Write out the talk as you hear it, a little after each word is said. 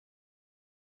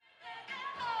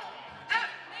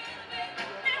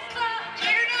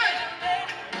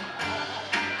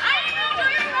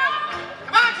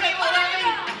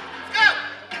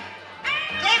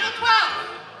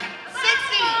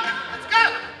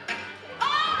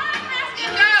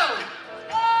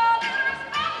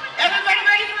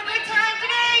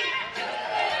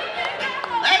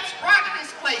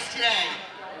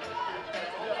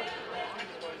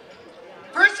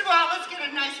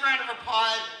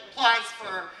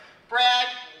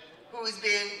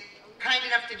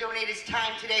to donate his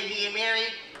time today, he and Mary,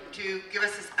 to give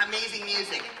us this amazing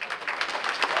music.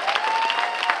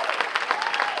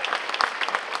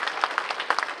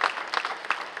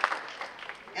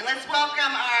 And let's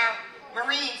welcome our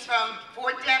Marines from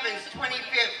Fort Devens,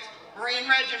 25th Marine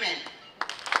Regiment.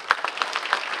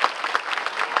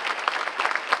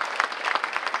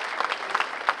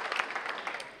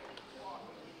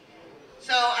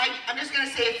 So I'm just going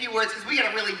to say a few words because we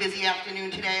got a really busy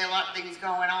afternoon today, a lot of things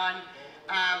going on.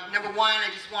 Number one, I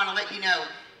just want to let you know,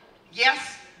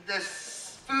 yes, the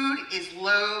food is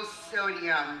low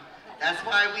sodium. That's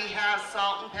why we have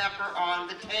salt and pepper on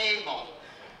the table.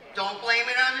 Don't blame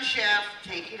it on the chef,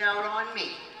 take it out on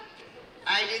me.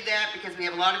 I did that because we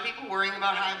have a lot of people worrying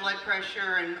about high blood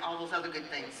pressure and all those other good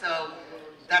things. So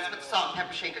that's what the salt and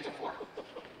pepper shakers are for,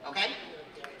 okay?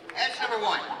 That's number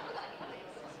one.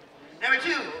 Number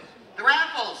two, the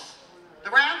raffles. The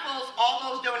raffles,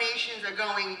 all those donations are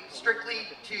going strictly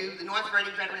to the North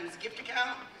Reading Veterans Gift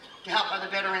Account to help other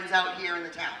veterans out here in the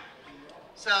town.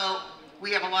 So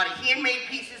we have a lot of handmade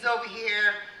pieces over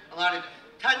here, a lot of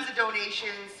tons of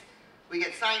donations. We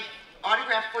get signed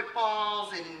autographed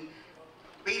footballs and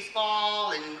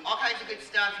baseball and all kinds of good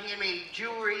stuff, handmade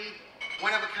jewelry,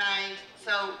 one of a kind.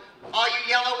 So all your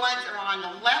yellow ones are on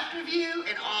the left of you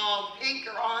and all pink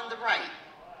are on the right.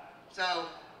 So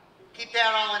keep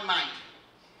that all in mind.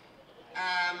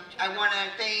 I want to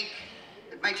thank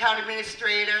my town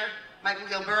administrator, Michael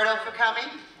Gilberto, for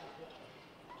coming.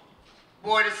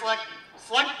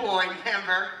 Select Board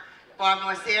member, Bob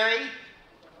Morseri,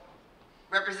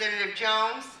 Representative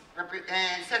Jones,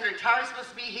 and Senator Tarr is supposed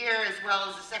to be here, as well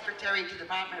as the Secretary to the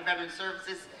Department of Veteran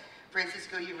Services,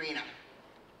 Francisco Urena.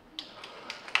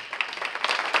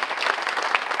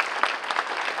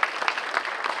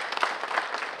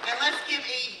 And let's give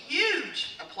a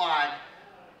huge applaud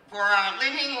for our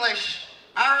Lynn English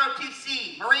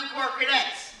ROTC Marine Corps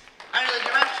cadets under the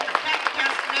direction of Captain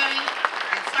Castanetti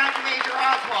and Sergeant Major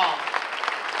Oswald.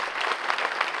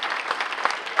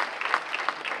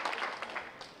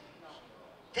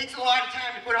 Takes a lot of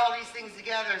time to put all these things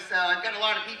together, so I've got a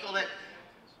lot of people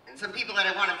and some people that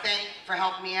I want to thank for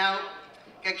helping me out.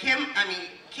 Got Kim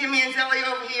Manzelli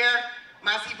over here,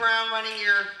 Marcy Brown running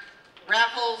your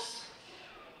raffles,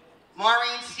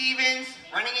 Maureen Stevens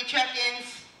running your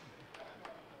check-ins.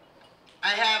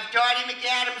 I have Dottie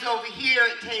McAdams over here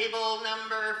at table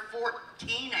number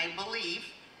 14, I believe,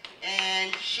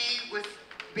 and she has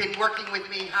been working with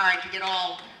me hard to get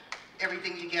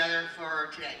everything together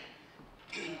for today.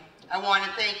 I want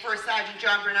to thank First Sergeant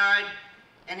John Bernard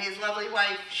and his lovely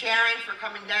wife Sharon for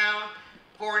coming down,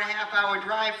 4.5-hour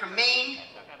drive from Maine.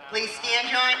 Please stand,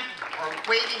 John, or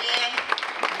wave your hand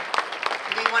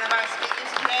to be one of our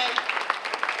speakers today.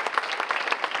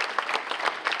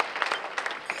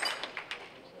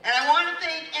 And I want to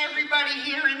thank everybody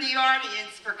here in the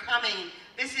audience for coming.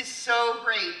 This is so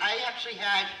great. I actually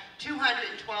had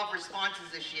 212 responses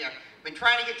this year. Been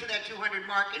trying to get to that 200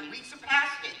 mark, and we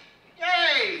surpassed it.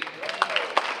 Yay!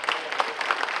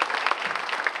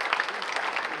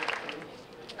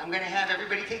 I'm going to have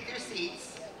everybody take their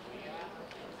seats,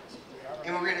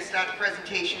 and we're going to start the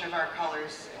presentation of our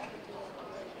colors.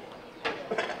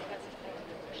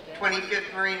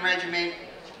 25th Marine Regiment,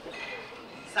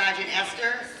 Sergeant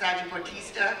Esther, Sergeant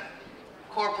Bautista,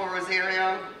 Corporal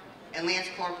Rosario, and Lance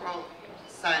Corporal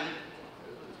Son.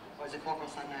 Or is it Corporal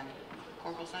Son now?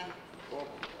 Corporal Son?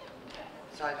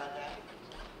 Sorry about that.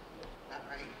 Not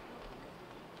right.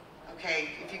 Okay,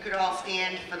 if you could all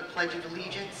stand for the Pledge of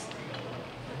Allegiance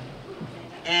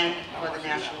and for the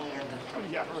National Anthem.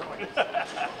 Yeah, really.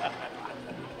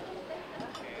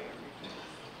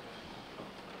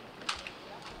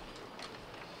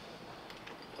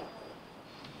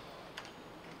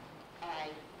 I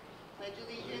pledge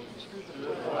allegiance to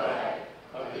the flag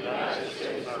of the United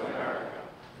States of America,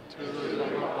 to the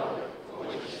republic for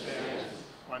which it stands,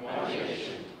 one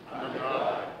nation, under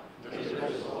God,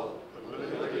 indivisible, with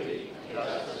liberty and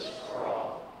justice for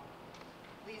all.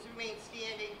 Please remain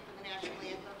standing for the national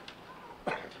anthem.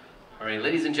 All right,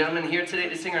 ladies and gentlemen, here today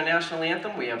to sing our national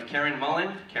anthem, we have Karen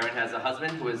Mullen. Karen has a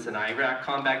husband who is an Iraq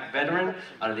combat veteran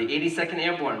out of the 82nd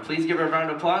Airborne. Please give her a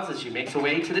round of applause as she makes her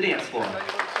way to the dance floor.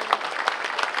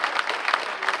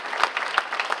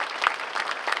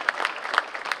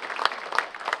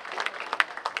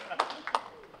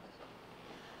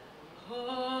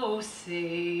 Oh,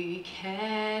 say,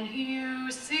 can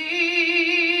you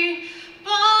see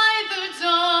by the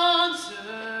dawn's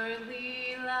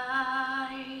early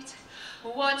light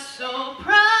what so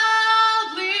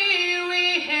proudly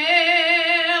we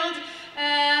hailed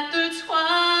at the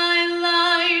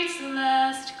twilight's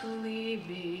last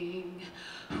gleaming,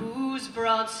 whose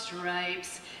broad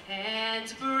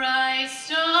and bright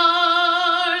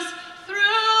stars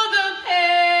through the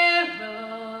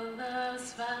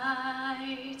perilous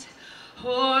fight.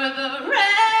 O'er the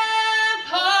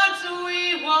ramparts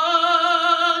we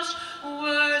watched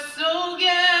were so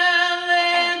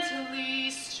gallantly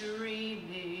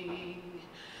streaming,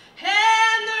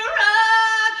 and the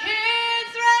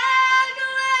rocket's red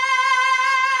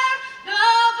glare, the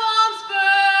bombs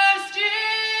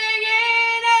bursting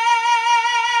in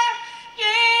air,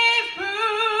 gave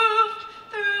proof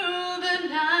through the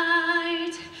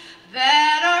night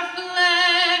that our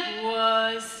flag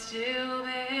was still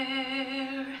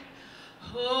there.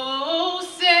 Oh,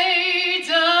 say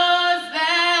does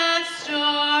that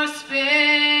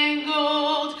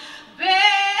star-spangled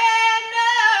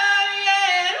banner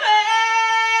yet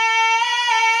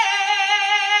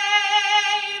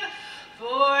wave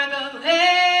for the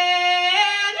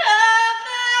land of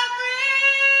the free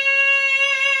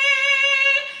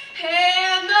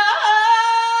and the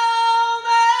home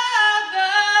of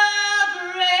the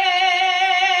brave?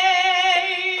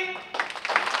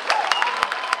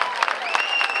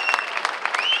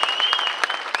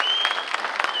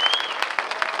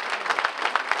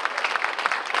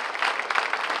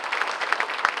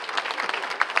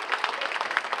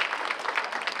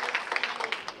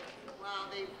 While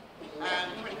they,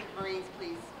 25th Marines,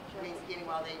 please remain standing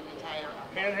while they retire.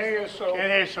 Can't hear you, so.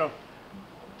 Can't hear you, so.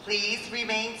 Please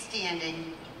remain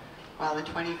standing while the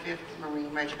 25th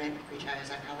Marine Regiment retires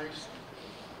our colors.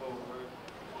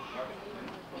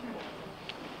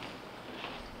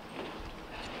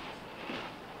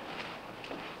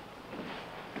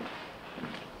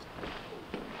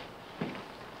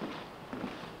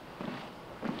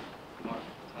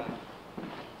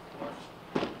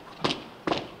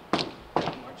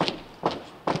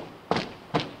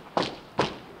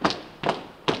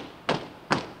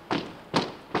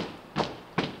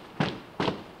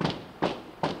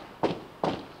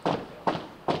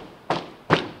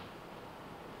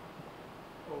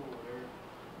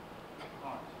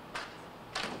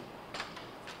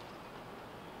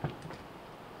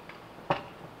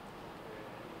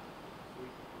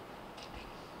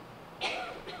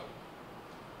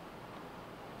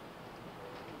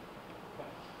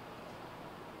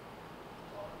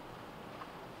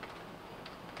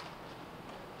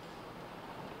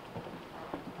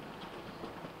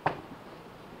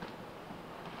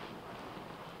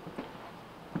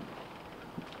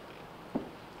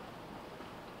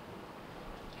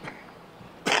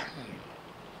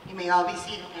 You may all be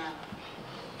seated now.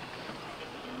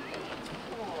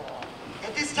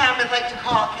 At this time, I'd like to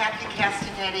call Captain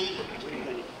Castanetti.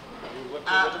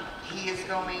 He is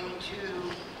going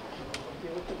to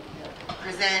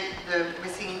present the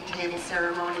missing table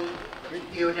ceremony,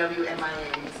 POW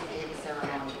MIA missing table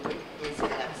ceremony with his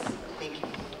cadets. Thank you.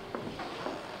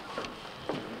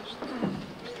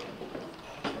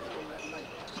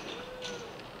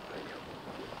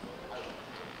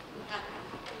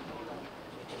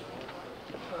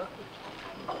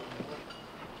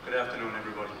 Good afternoon,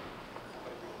 everybody.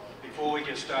 Before we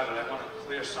get started, I want to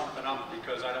clear something up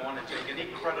because I don't want to take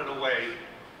any credit away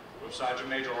from Sergeant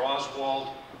Major Oswald,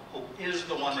 who is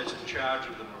the one that's in charge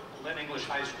of the Lynn English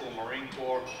High School Marine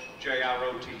Corps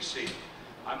JROTC.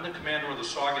 I'm the commander of the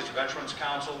Saugus Veterans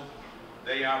Council.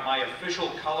 They are my official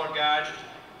color guard,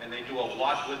 and they do a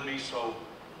lot with me, so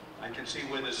I can see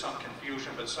where there's some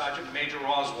confusion, but Sergeant Major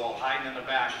Oswald, hiding in the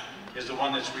back, is the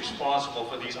one that's responsible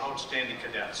for these outstanding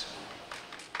cadets.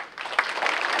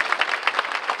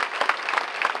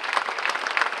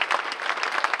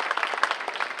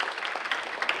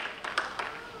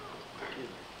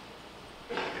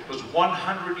 It was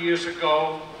 100 years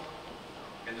ago,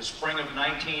 in the spring of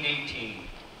 1918,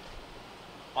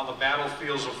 on the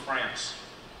battlefields of France.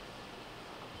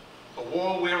 The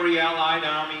war-weary Allied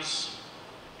armies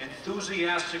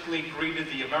enthusiastically greeted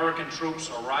the American troops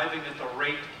arriving at the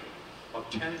rate of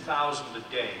 10,000 a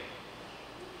day,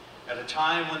 at a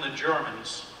time when the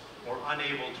Germans were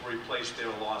unable to replace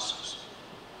their losses.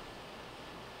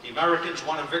 The Americans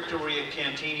won a victory at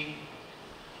Cantigny,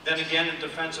 then again in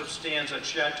defensive stands at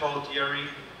Chateau Thierry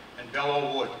and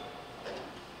Belleau Wood.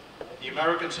 The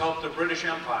Americans helped the British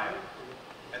Empire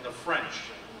and the French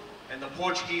and the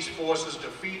Portuguese forces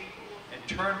defeat and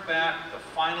turn back the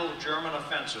final German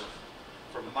offensive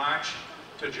from March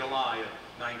to July of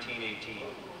 1918.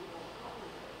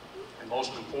 And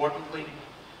most importantly,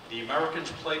 the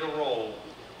Americans played a role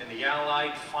in the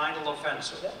Allied final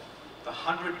offensive, the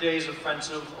 100 Days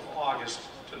Offensive of August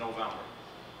to November.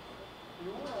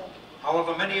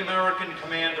 However, many American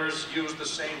commanders used the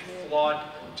same flawed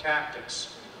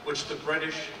tactics which the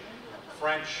British,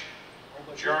 French,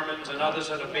 Germans and others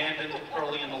had abandoned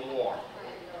early in the war.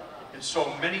 And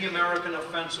so many American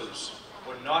offensives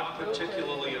were not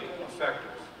particularly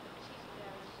effective.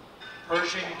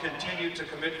 Pershing continued to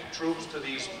commit troops to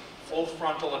these full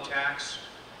frontal attacks,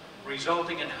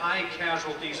 resulting in high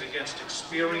casualties against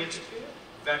experienced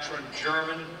veteran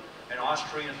German and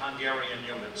Austrian-Hungarian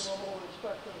units.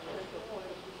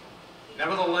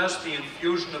 Nevertheless, the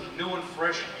infusion of new and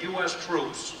fresh U.S.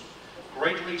 troops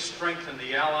greatly strengthened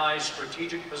the Allies'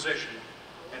 strategic position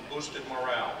and boosted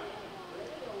morale.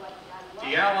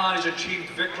 The Allies achieved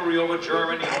victory over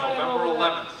Germany on November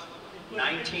 11th,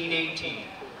 1918,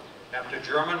 after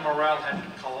German morale had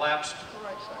collapsed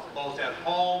both at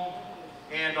home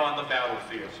and on the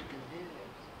battlefield.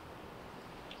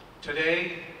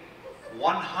 Today,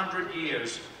 100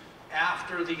 years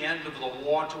after the end of the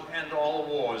war to end all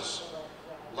wars,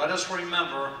 let us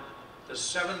remember the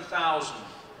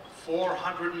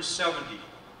 7,470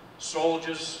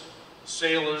 soldiers,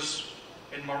 sailors,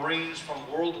 and Marines from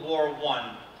World War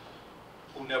I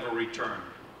who never returned.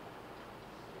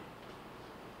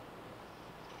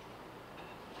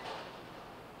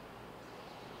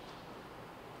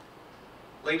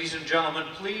 Ladies and gentlemen,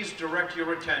 please direct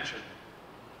your attention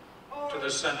to the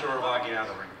center of our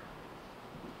gathering.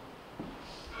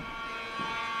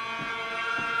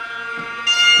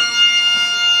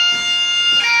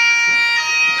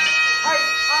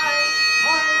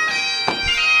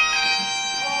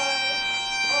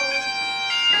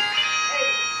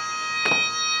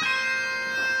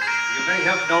 You may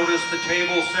have noticed the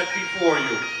table set before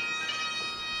you.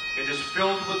 It is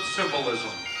filled with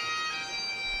symbolism,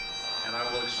 and I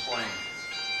will explain.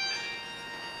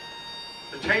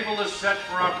 The table is set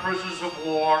for our prisoners of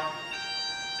war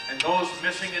and those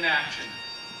missing in action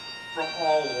from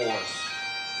all wars.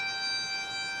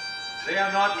 They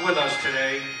are not with us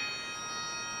today.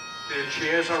 Their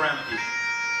chairs are empty,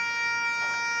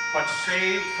 but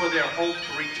saved for their hope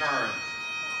to return.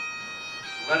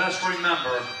 Let us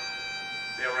remember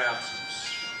their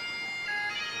absence.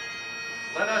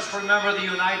 Let us remember the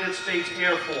United States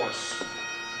Air Force,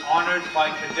 honored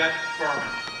by Cadet Furman.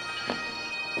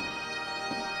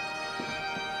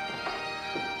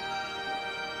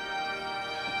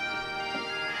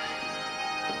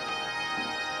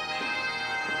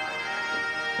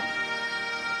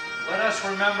 Let us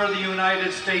remember the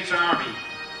United States Army,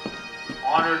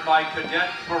 honored by Cadet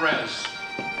Perez.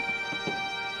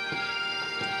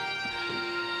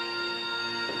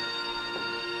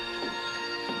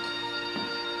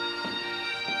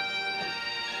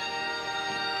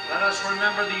 Let us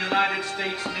remember the United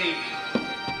States Navy,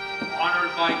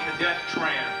 honored by Cadet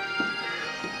Tran.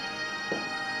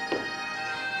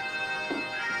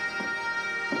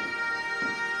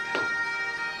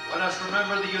 Let us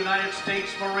remember the United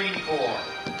States Marine Corps,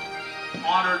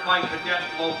 honored by Cadet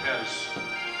Lopez.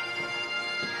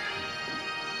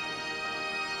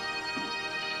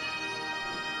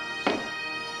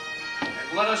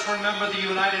 And let us remember the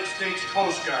United States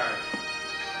Coast Guard,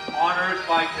 honored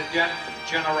by Cadet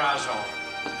Generazzo.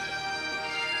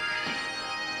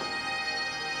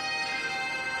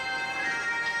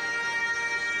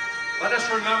 Let us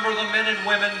remember the men and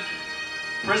women,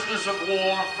 prisoners of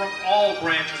war from all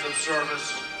branches of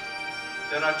service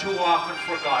that are too often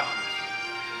forgotten.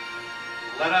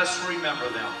 Let us remember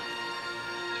them.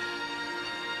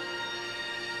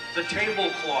 The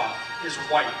tablecloth is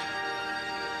white,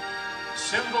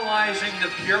 symbolizing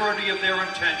the purity of their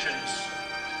intentions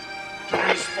to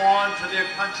respond to their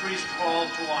country's call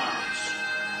to arms,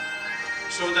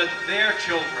 so that their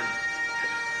children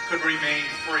could remain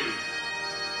free.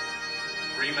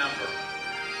 Remember.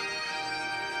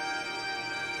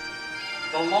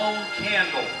 The lone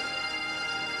candle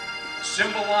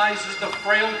symbolizes the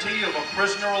frailty of a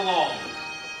prisoner alone,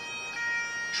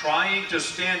 trying to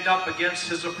stand up against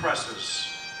his oppressors.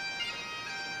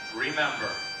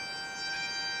 Remember.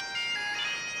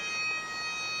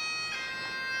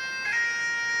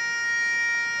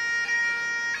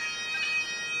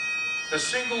 The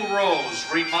single rose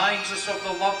reminds us of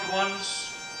the loved ones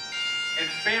and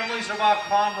families of our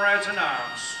comrades in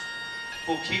arms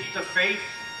who keep the faith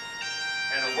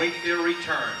and await their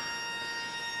return.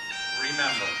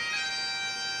 Remember.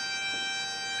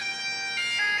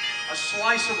 A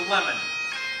slice of lemon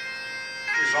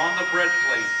is on the bread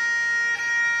plate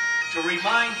to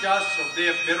remind us of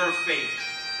their bitter fate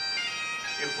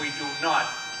if we do not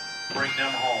bring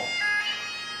them home.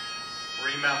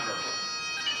 Remember.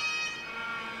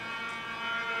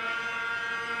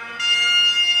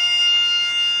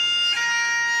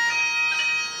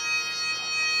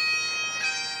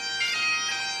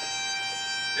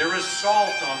 There is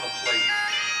salt on the plate,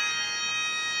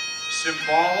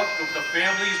 symbolic of the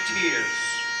family's tears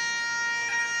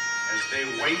as they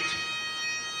wait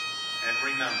and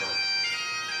remember.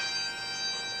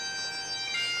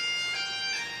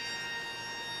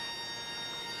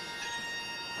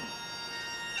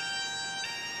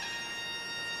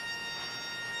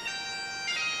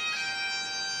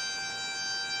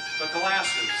 The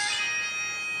glasses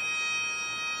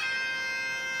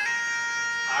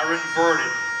are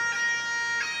inverted.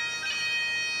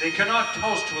 They cannot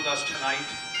toast with us tonight,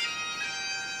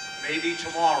 maybe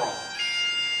tomorrow,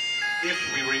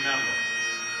 if we remember.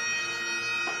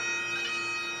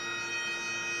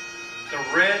 The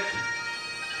red,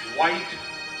 white,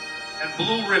 and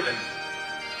blue ribbon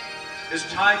is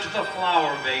tied to the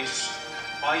flower vase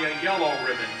by a yellow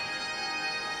ribbon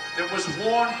that was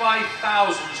worn by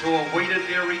thousands who awaited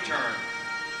their return.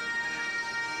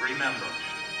 Remember.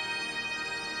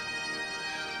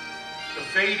 The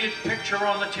faded picture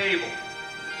on the table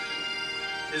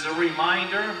is a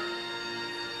reminder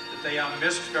that they are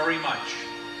missed very much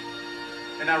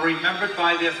and are remembered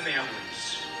by their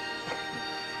families.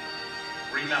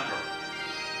 Remember.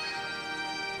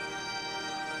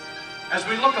 As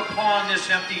we look upon this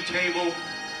empty table,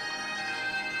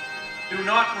 do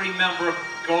not remember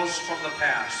ghosts from the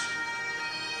past.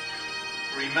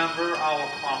 Remember our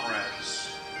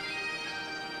comrades.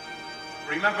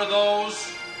 Remember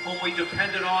those whom we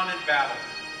depended on in battle.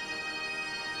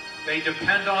 They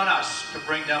depend on us to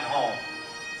bring them home.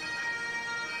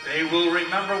 They will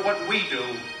remember what we do.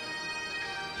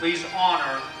 Please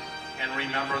honor and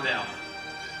remember them.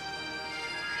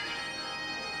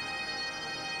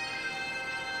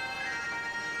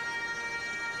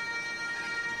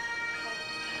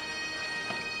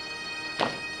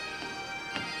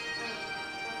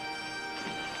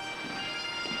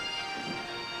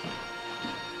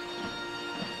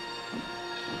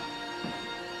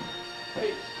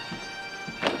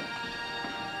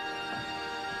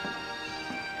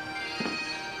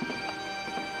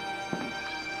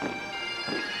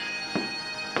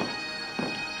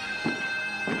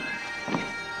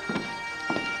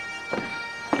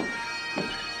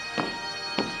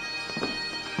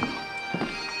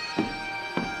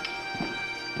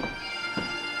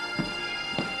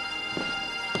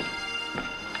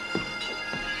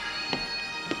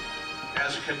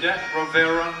 Cadet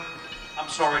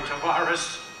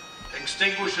Tavares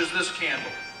extinguishes this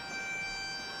candle.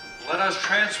 Let us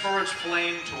transfer its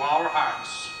flame to our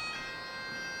hearts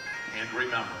and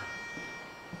remember.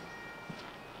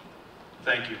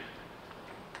 Thank you.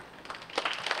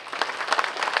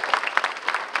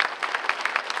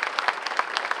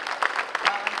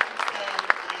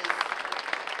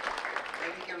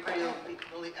 I think everybody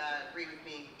will agree with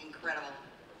me, incredible.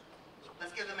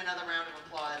 Let's give them another round of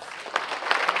applause.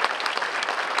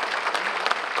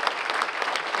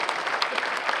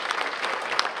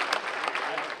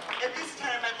 At this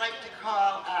time, I'd like to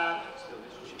call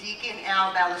Deacon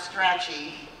Al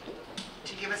Balistracci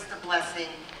to give us the blessing,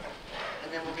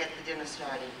 and then we'll get the dinner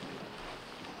started.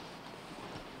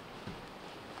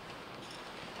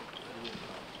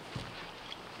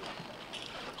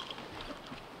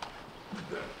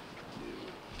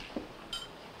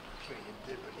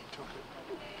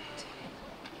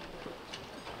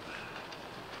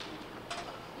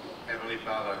 Heavenly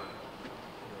Father,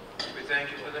 we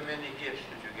thank you for the many gifts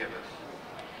that you give us.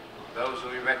 Those who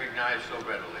we recognize so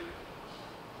readily.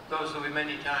 Those who we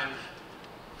many times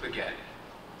forget.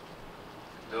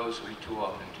 Those we too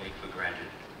often take for granted.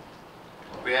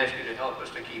 We ask you to help us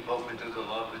to keep open to the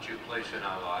love that you place in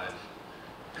our lives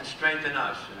and strengthen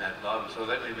us in that love so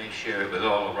that we may share it with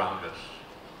all around us.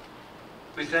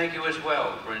 We thank you as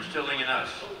well for instilling in us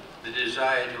the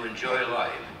desire to enjoy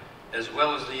life as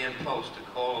well as the impulse to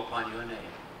call upon your name.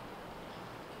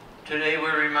 Today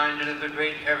we're reminded of the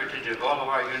great heritage of all of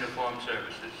our uniformed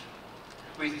services.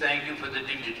 We thank you for the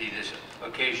dignity this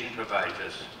occasion provides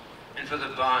us and for the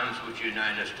bonds which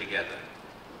unite us together.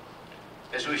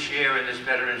 As we share in this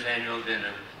Veterans Annual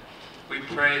Dinner, we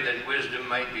pray that wisdom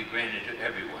might be granted to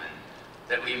everyone,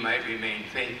 that we might remain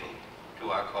faithful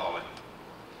to our calling.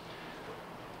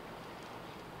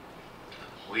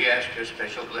 We ask your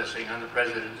special blessing on the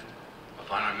President,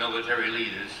 upon our military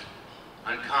leaders,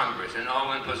 on Congress, and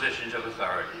all in positions of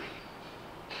authority.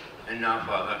 And now,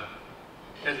 Father,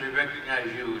 as we recognize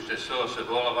you as the source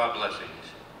of all of our blessings,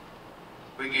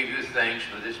 we give you thanks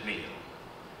for this meal.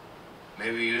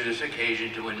 May we use this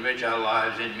occasion to enrich our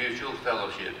lives in mutual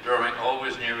fellowship, drawing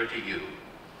always nearer to you.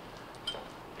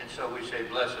 And so we say,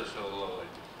 bless us, O Lord,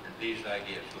 and these thy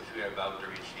gifts which we are about to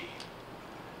receive.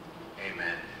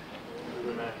 Amen.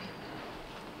 Amen.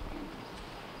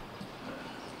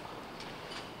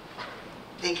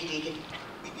 Thank Thank you, Deacon.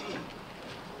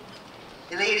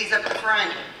 The ladies up the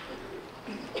front.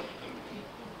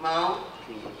 Mo,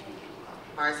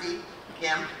 Marcy,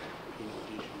 Kim.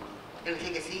 Gonna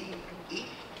take a seat and eat?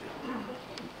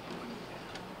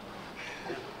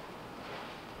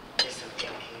 They're so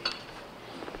dedicated.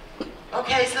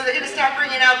 Okay, so they're gonna start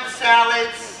bringing out the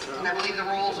salads, and I believe the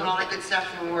rolls and all that good stuff,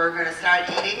 and we're gonna start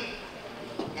eating.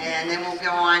 And then we'll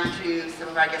go on to some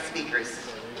of our guest speakers.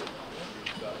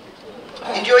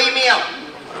 Enjoy your meal.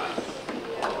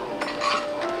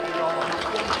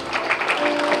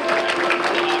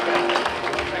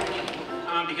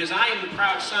 Because I am the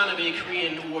proud son of a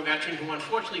Korean War veteran who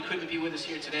unfortunately couldn't be with us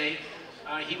here today.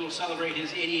 He will celebrate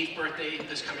his 88th birthday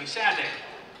this coming Saturday.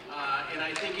 And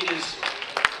I think it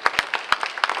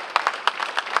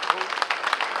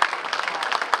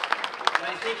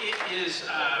is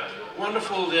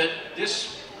wonderful that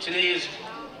this today is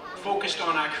focused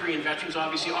on our Korean veterans,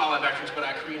 obviously all our veterans, but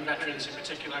our Korean veterans in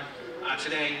particular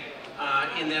today,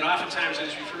 in that oftentimes it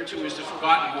is referred to as the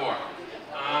forgotten war.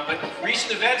 But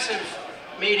recent events have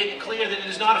made it clear that it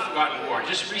is not a forgotten war.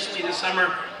 Just recently this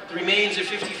summer, the remains of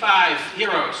 55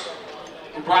 heroes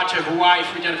were brought to Hawaii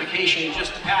for identification. In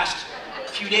just the past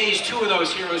few days, 2 of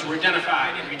those heroes were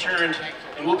identified and returned,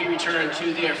 and will be returned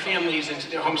to their families and to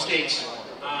their home states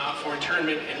for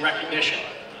internment and recognition.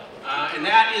 And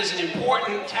that is an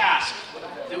important task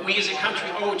that we as a country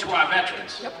owe to our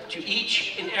veterans, to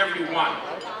each and every one.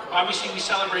 Obviously, we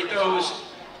celebrate those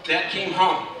that came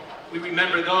home. We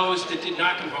remember those that did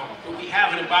not come home. But we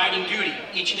have an abiding duty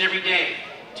each and every day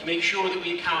to make sure that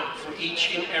we account for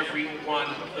each and every one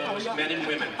of those men and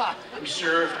women who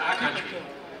served our country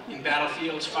in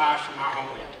battlefields far from our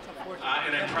homeland.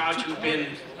 And I'm proud to have been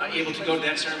able to go to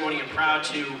that ceremony. I'm proud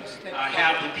to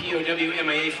have the POW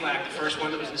MIA flag, the first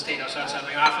one that was in the State House outside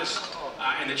my office,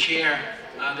 and the chair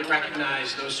that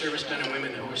recognized those servicemen and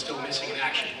women who were still missing in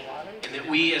action. And that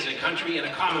we as a country and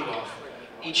a Commonwealth,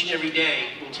 each and every day,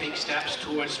 will take steps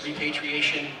towards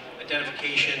repatriation,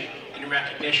 identification, and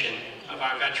recognition of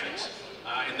our veterans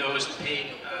and those that paid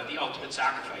the ultimate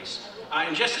sacrifice.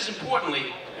 And just as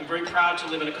importantly, I'm very proud to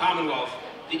live in a Commonwealth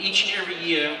that each and every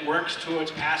year works towards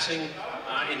passing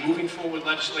and moving forward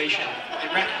legislation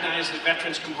that recognizes that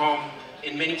veterans come home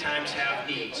and many times have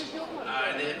needs.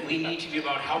 And that we need to be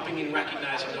about helping and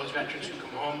recognizing those veterans who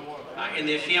come home and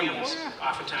their families,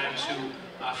 oftentimes, who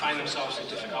find themselves in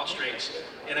difficult straits.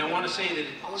 And I want to say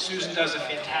that Susan does a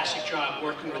fantastic job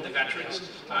working with the veterans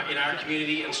in our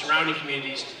community and surrounding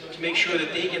communities to make sure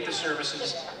that they get the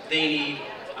services they need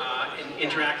in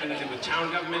interacting either with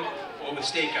town government or with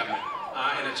state government.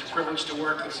 And it's a privilege to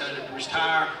work with Senator Bruce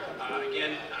Tarr,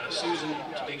 again, Susan,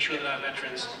 to make sure that our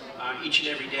veterans each and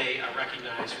every day are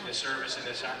recognized for their service and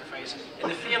their sacrifice.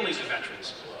 And the families of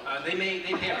veterans, they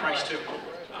pay a price too.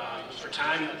 For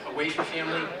time away from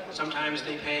family, sometimes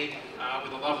they pay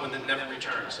with a loved one that never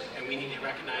returns. And we need to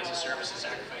recognize the service and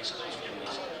sacrifice of those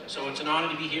families. So it's an honor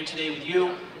to be here today with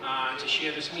you, to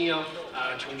share this meal,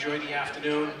 to enjoy the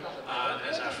afternoon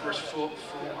as our first full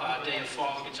day of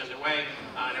fall gets underway.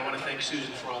 And I want to thank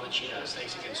Susan for all that she does.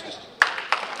 Thanks again, Susan.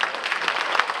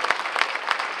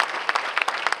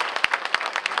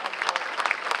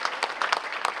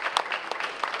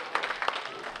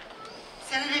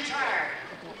 Senator Tarr,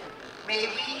 may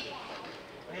we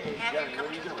have you come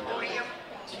to the podium?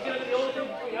 Well,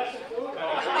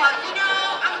 you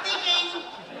know, I'm thinking,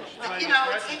 you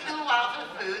know, it's taking a little while for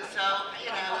the food, so,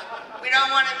 you know, we don't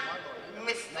want to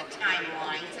miss the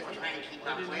timelines that we're trying to keep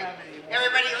up with.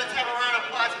 Everybody, let's have a round of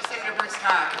applause for Senator Bruce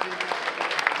Tarr.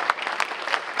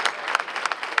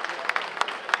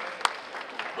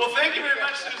 Well, thank you very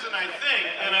much, Susan, I think.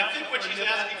 And I think what she's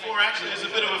asking for actually is a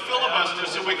bit of a filibuster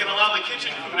so we can allow the kitchen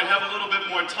crew to have a little bit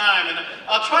more time. And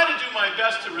I'll try to do my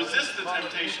best to resist the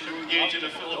temptation to engage in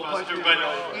a filibuster, but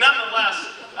nonetheless,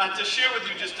 to share with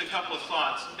you just a couple of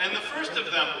thoughts. And the first of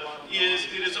them is,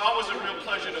 it is always a real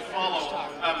pleasure to follow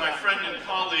my friend and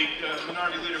colleague,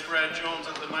 Minority Leader Brad Jones,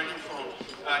 at the microphone.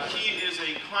 He is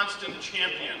a constant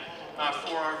champion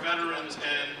for our veterans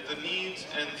and the needs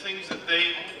and things that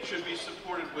they should be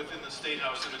supported within the State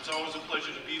House. And it's always a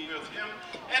pleasure to be with him,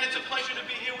 and it's a pleasure to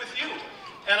be here with you.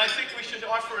 And I think we should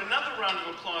offer another round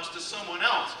of applause to someone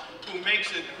else who makes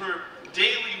it her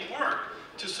daily work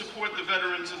to support the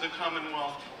veterans of the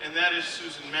Commonwealth, and that is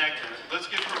Susan Magner. Let's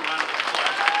give her a round of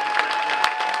applause.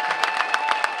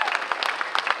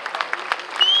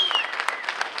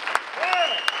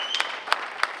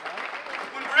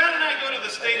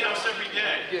 State House every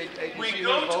day. We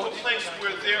go to a place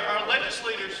where there are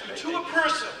legislators who, to a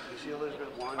person,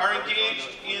 are engaged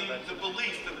in the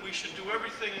belief that we should do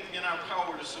everything in our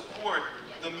power to support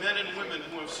the men and women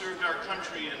who have served our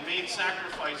country and made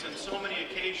sacrifice on so many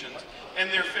occasions, and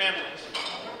their families.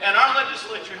 And our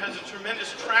legislature has a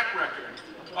tremendous track record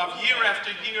of year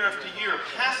after year after year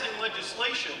passing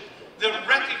legislation that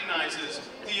recognizes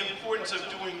the importance of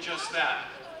doing just that.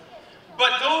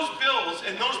 But those bills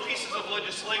and those pieces of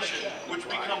legislation which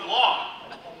become law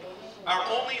are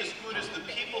only as good as the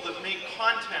people that make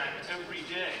contact every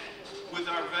day with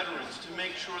our veterans to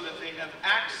make sure that they have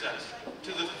access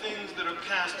to the things that are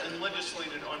passed and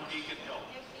legislated on Beacon Hill.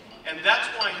 And that's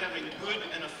why having good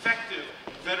and effective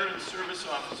veteran service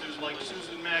officers like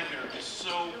Susan Magner is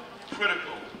so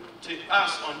critical to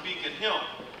us on Beacon Hill,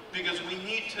 because we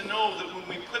need to know that when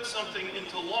we put something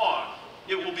into law,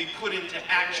 it will be put into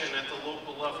action at the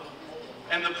local level.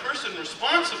 And the person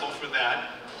responsible for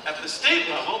that at the state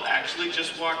level actually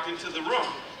just walked into the room,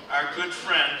 our good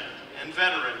friend and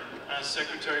veteran,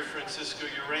 Secretary Francisco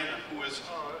Urena, who is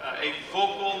a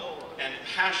vocal and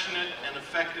passionate and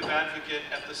effective advocate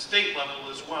at the state level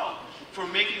as well, for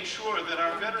making sure that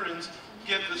our veterans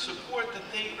get the support that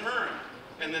they earn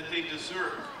and that they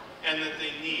deserve and that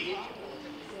they need.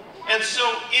 And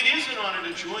so it is an honor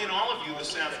to join all of you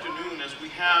this afternoon, as we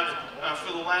have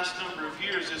for the last number of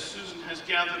years, as Susan has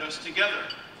gathered us together,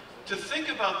 to think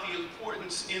about the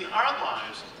importance in our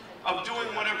lives of doing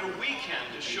whatever we can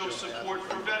to show support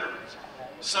for veterans.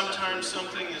 Sometimes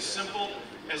something as simple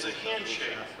as a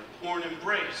handshake or an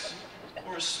embrace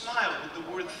or a smile with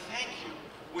the word thank you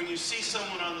when you see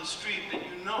someone on the street that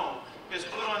you know has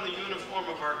put on the uniform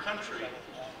of our country,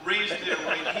 raised their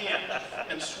right hand,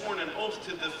 and sworn an oath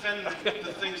to defend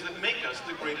the things that make us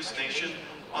the greatest nation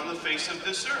on the face of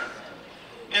this earth.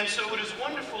 And so it is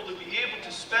wonderful to be able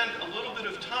to spend a little bit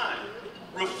of time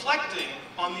reflecting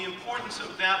on the importance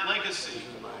of that legacy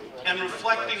and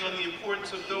reflecting on the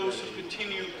importance of those who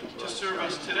continue to serve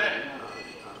us today.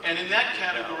 And in that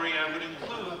category, I would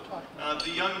include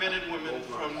the young men and women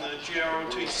from the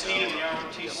JROTC and the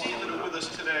ROTC that are with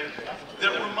us today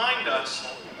that remind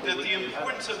us that the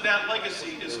importance of that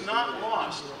legacy is not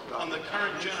lost on the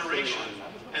current generation,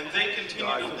 and they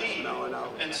continue to lead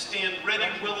and stand ready,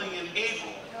 willing, and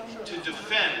able to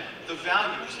defend the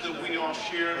values that we all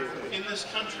share in this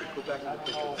country.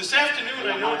 This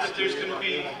afternoon, I know that there's going to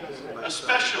be a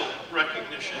special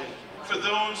recognition for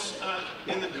those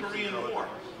in the Korean War.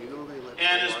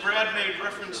 And as Brad made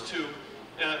reference to,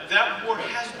 that war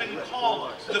has been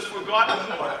called the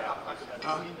Forgotten War.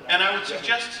 And I would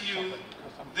suggest to you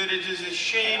that it is a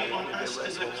shame on us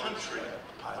as a country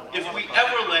if we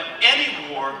ever let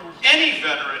any war, any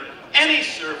veteran, any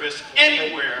service,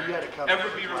 anywhere, ever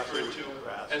be referred to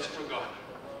as forgotten.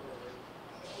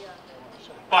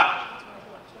 But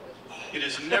it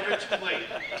is never too late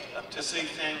to say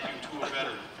thank you to a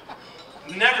veteran.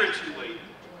 Never too late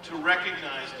to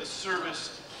recognize the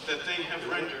service that they have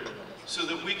rendered so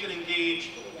that we can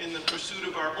engage in the pursuit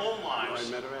of our own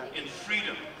lives in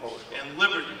freedom and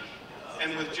liberty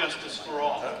and with justice for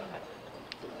all.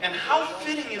 And how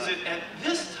fitting is it at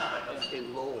this time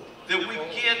that we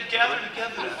gather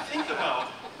together to think about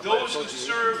those who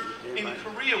served in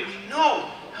Korea. We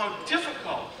know how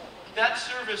difficult that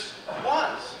service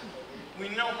was. We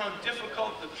know how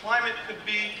difficult the climate could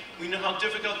be. We know how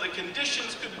difficult the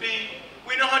conditions could be.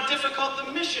 We know how difficult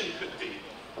the mission could be.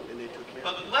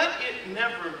 But let it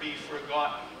never be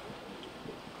forgotten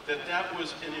that that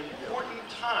was an important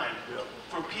time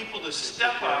for people to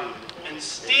step up and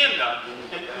stand up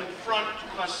and confront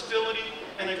hostility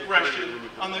and aggression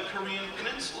on the Korean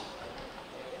Peninsula.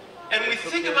 And we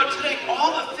think about today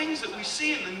all the things that we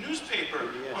see in the newspaper,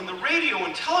 on the radio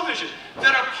and television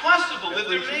that are possible, that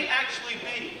there may actually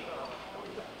be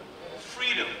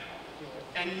freedom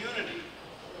and unity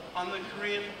on the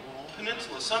Korean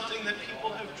Peninsula, something that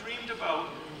people have dreamed about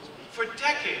for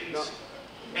decades.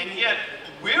 And yet,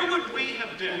 where would we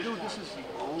have been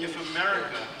if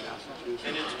America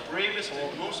and its bravest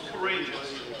and most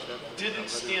courageous didn't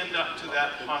stand up to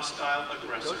that hostile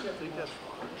aggressor?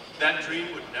 That dream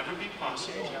would never be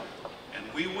possible, and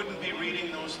we wouldn't be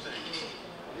reading those things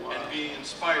and being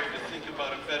inspired to think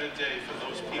about a better day for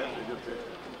those people.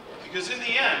 Because in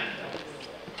the end,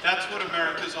 that's what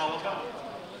America's all about.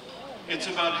 It's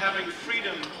about having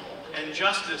freedom and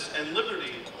justice and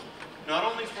liberty, not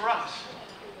only for us,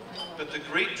 but the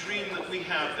great dream that we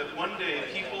have that one day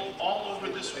people all over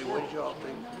this world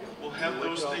will have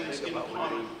those things in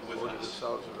common with us.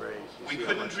 We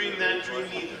couldn't dream that dream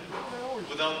either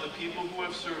without the people who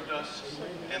have served us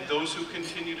and those who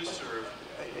continue to serve.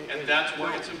 And that's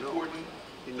why it's important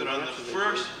that on the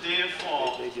first day of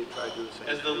fall,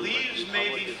 as the leaves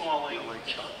may be falling,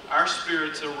 our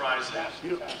spirits are rising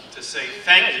to say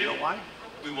thank you.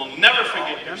 We will never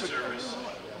forget your service.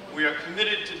 We are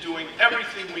committed to doing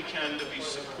everything we can to be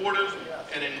supportive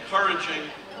and encouraging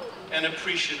and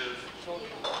appreciative.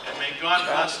 And may God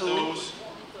bless those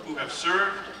who have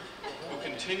served, who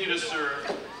continue to serve,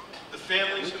 the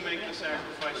families who make the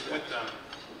sacrifice with them,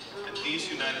 and these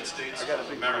United States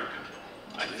of America.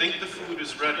 I think the food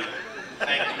is ready.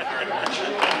 Thank you very much.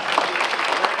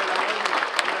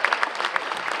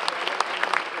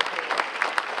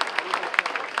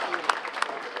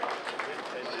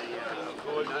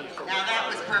 Now that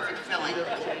was perfect filling.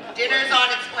 Dinner's on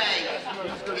its way.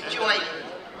 Enjoy.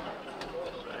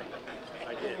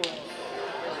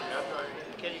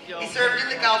 He served in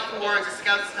the Gulf War as a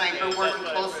scout sniper, working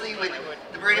closely with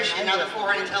the British and other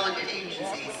foreign intelligence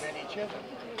agencies.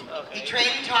 He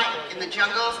trained and taught in the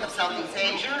jungles of Southeast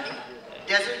Asia,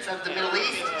 deserts of the Middle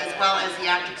East, as well as the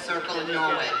Arctic Circle in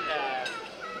Norway.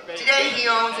 Today he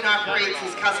owns and operates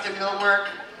his custom millwork,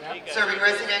 serving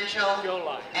residential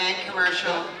and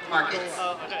commercial markets.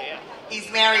 He's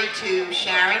married to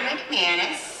Sharon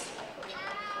McManus,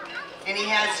 and he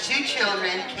has 2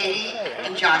 children, Katie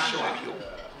and Joshua.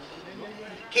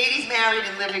 Katie's married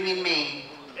and living in Maine.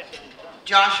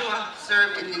 Joshua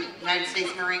served in the United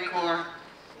States Marine Corps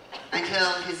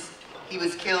until he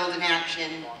was killed in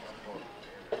action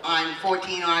on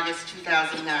 14 August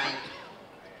 2009.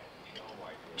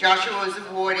 Joshua was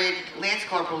awarded, Lance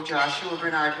Corporal Joshua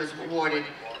Bernard was awarded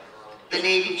the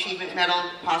Navy Achievement Medal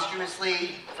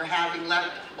posthumously for having led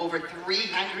over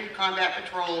 300 combat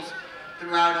patrols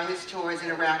throughout his tours in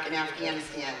Iraq and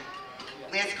Afghanistan.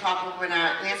 Lance Corporal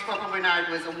Bernard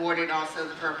was awarded also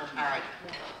the Purple Heart.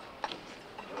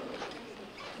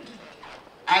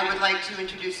 I would like to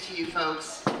introduce to you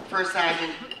folks, First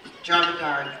Sergeant John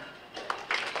Bernard.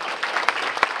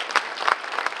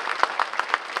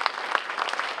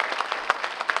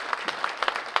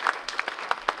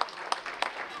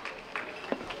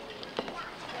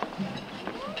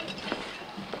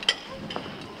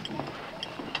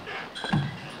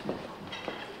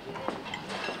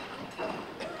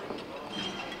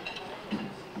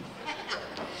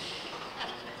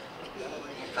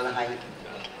 For the height.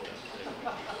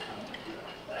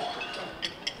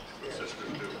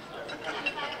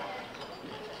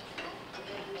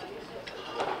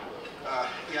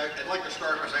 Yeah, I'd like to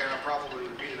start by saying I'll probably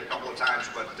repeat it a couple of times,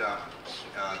 but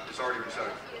it's already been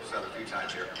said a few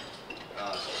times here.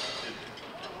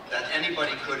 That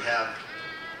anybody could have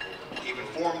even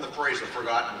formed the phrase "a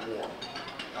forgotten war"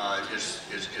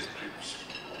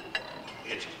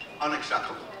 it's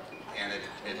unacceptable, and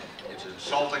it's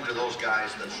insulting to those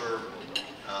guys that serve.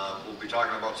 We'll be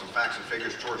talking about some facts and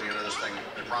figures towards the end of this thing.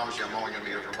 I promise you, I'm only going to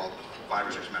be here for about 5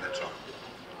 or 6 minutes. So,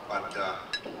 but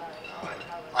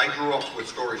I grew up with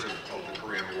stories of the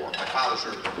Korean War. My father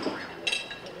served in the Korean War.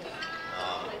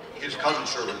 His cousin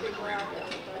served in the Korean War.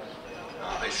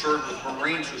 I served with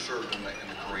Marines who served in the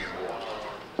Korean War.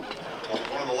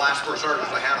 One of the last first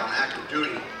sergeants I had on active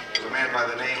duty was a man by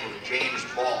the name of James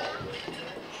Ball.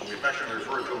 We affectionately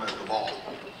referred to him as the Ball.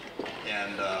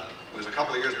 And it was a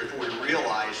couple of years before we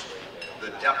realized the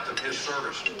depth of his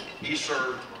service. He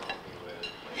served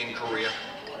in Korea,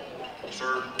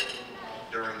 served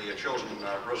during the Chosin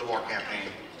Reservoir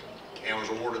campaign, and was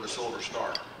awarded the Silver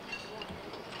Star.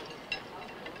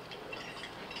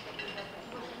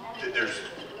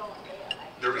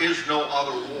 There is no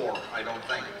other war, I don't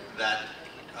think, that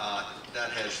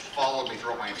has followed me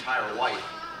throughout my entire life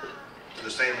to the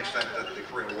same extent that the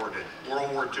Korean War did.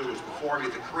 World War II was before me.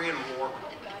 The Korean War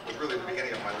was really the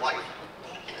beginning of my life.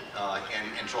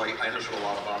 And so I understood a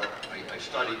lot about it. I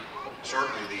studied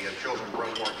certainly the Chosin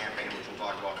Reservoir campaign, which we'll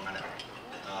talk about in a minute,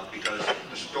 because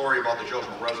the story about the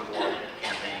Chosin Reservoir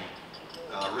campaign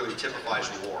really typifies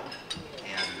the war.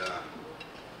 And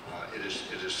it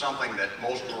is something that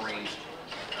most Marines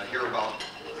hear about,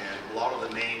 and a lot of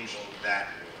the names that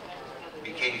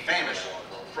became famous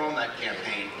from that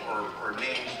campaign are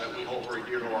names that we hold very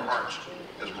dear to our hearts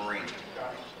as Marines.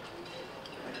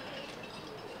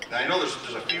 Now I know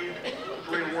there's a few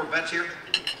Korean War vets here.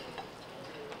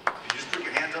 Could you just put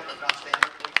your hands up if not stand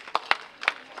up, please?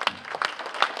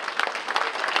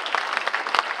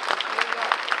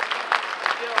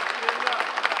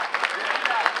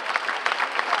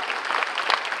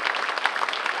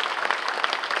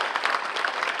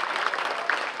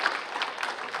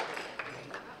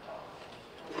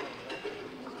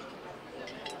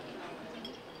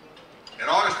 In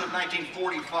August of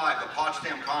 1945, the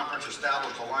Potsdam Conference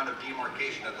established a line of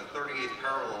demarcation at the 38th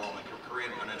parallel on the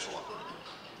Korean Peninsula.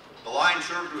 The line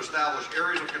served to establish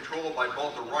areas of control by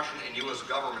both the Russian and U.S.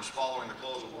 governments following the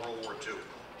close of World War II.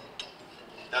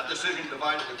 That decision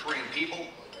divided the Korean people,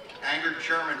 angered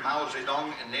Chairman Mao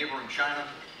Zedong in neighboring China,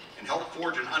 and helped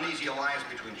forge an uneasy alliance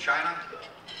between China,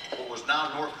 what was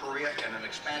now North Korea, and an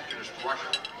expansionist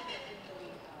Russia.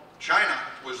 China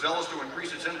was zealous to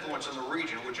increase its influence in the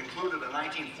region, which included a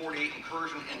 1948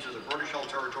 incursion into the British-held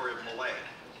territory of Malay,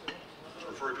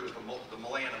 referred to as the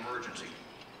Malayan Emergency,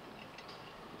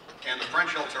 and the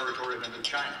French-held territory of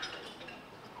Indochina.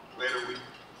 Later,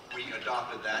 we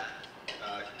adopted that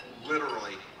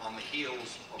literally on the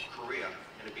heels of Korea,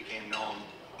 and it became known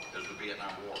as the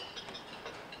Vietnam War.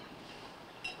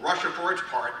 Russia, for its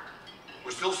part,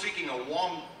 was still seeking a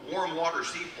warm water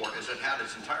seaport as it had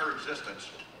its entire existence,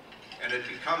 and had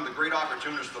become the great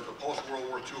opportunist of the post-World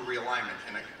War II realignment,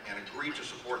 and agreed to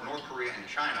support North Korea and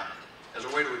China as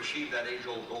a way to achieve that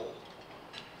age-old goal.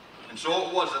 And so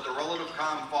it was that the relative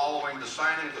calm following the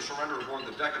signing of the surrender aboard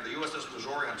the deck of the USS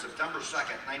Missouri on September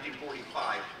 2nd,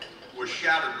 1945, was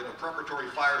shattered with the preparatory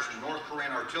fires from North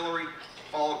Korean artillery,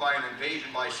 followed by an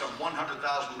invasion by some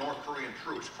 100,000 North Korean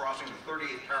troops crossing the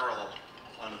 38th parallel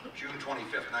on June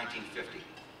 25th, 1950.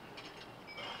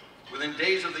 Within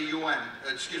days, the UN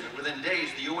had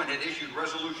issued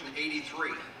Resolution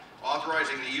 83,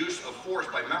 authorizing the use of force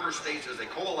by member states as they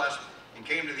coalesced and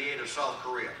came to the aid of South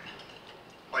Korea.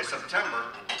 By September,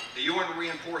 the UN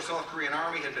reinforced South Korean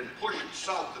army had been pushed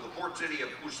south to the port city of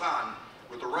Busan,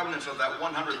 with the remnants of that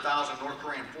 100,000 North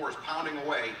Korean force pounding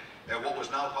away at what was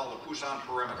now called the Busan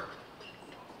perimeter.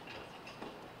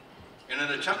 In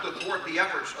an attempt to thwart the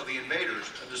efforts of the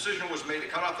invaders, a decision was made to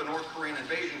cut off the North Korean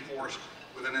invasion force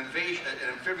with an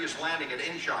amphibious landing at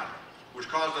Incheon, which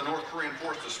caused the North Korean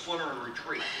force to splinter and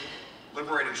retreat,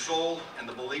 liberating Seoul and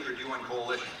the beleaguered UN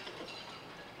coalition.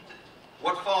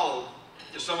 What followed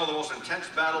is some of the most intense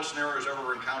battle scenarios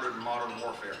ever encountered in modern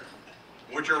warfare,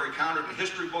 which are recounted in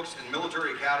history books and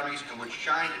military academies, and which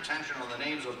shine attention on the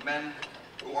names of men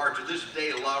who are to this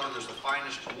day lauded as the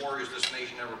finest warriors this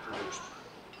nation ever produced.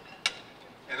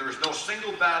 And there is no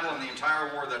single battle in the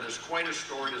entire war that is quite as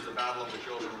storied as the Battle of the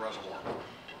Chosin Reservoir.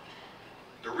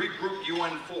 The regrouped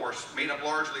UN force, made up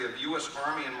largely of U.S.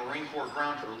 Army and Marine Corps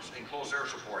ground troops and close air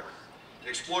support,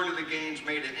 exploited the gains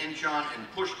made at Incheon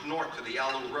and pushed north to the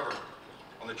Yalu River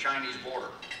on the Chinese border.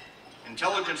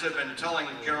 Intelligence had been telling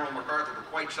General MacArthur for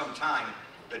quite some time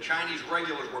that Chinese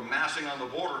regulars were massing on the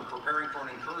border and preparing for an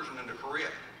incursion into Korea.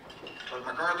 But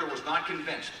MacArthur was not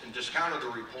convinced and discounted the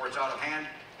reports out of hand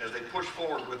as they pushed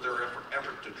forward with their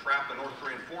effort to trap the North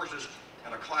Korean forces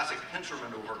in a classic pincer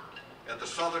maneuver at the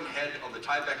southern head of the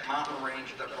Taebaek mountain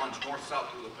range that runs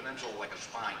north-south through the peninsula like a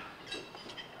spine.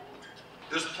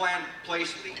 This plan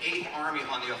placed the 8th Army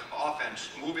on the offense,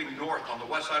 moving north on the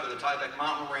west side of the Taebaek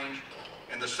mountain range,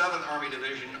 and the 7th Army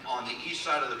Division on the east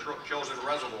side of the Chosin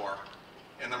Reservoir,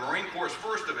 and the Marine Corps'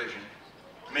 1st Division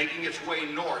making its way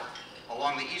north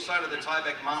along the east side of the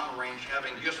Taebaek mountain range,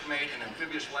 having just made an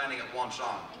amphibious landing at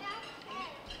Wonsan.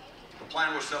 The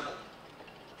plan was simple.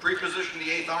 Pre-position the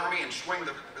 8th Army and swing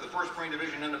the 1st Marine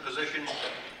Division into position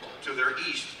to their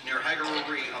east near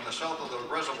Haegaruri on the south of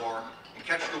the reservoir, and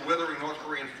catch the withering North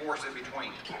Korean force in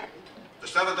between. The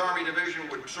 7th Army Division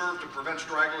would serve to prevent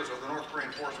stragglers of the North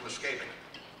Korean force from escaping.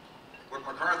 What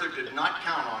MacArthur did not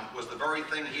count on was the very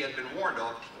thing he had been warned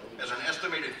of, as an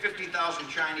estimated 50,000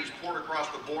 Chinese poured across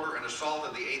the border and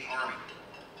assaulted the 8th Army.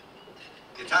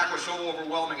 The attack was so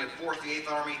overwhelming it forced the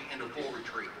 8th Army into full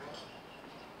retreat.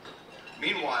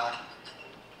 Meanwhile,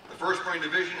 the 1st Marine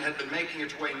Division had been making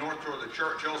its way north toward the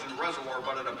Chosin Reservoir,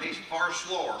 but at a pace far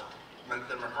slower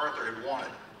than MacArthur had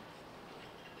wanted.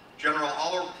 General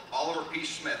Oliver P.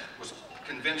 Smith was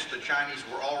convinced the Chinese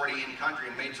were already in country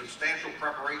and made substantial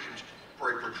preparations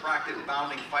for a protracted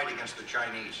bounding fight against the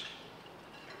Chinese.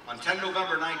 On 10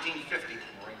 November 1950,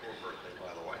 Marine Corps birthday,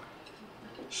 by the way,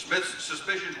 Smith's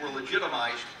suspicions were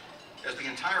legitimized as the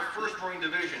entire 1st Marine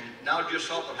Division, now just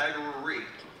south of Haegaruri,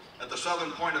 at the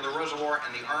southern point of the reservoir,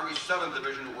 and the Army's 7th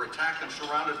Division were attacked and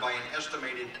surrounded by an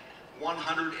estimated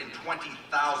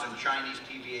 120,000 Chinese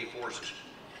PVA forces.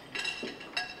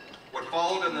 What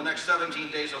followed in the next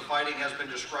 17 days of fighting has been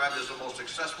described as the most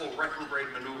successful retrograde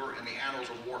maneuver in the annals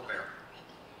of warfare.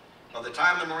 By the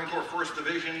time the Marine Corps 1st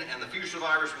Division and the few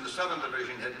survivors from the 7th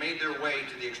Division had made their way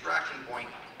to the extraction point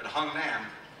at Hungnam,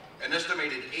 an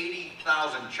estimated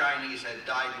 80,000 Chinese had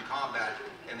died in combat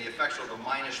in the effects of the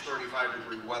minus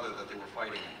 35-degree weather that they were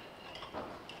fighting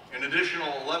in. An additional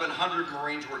 1,100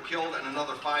 Marines were killed and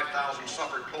another 5,000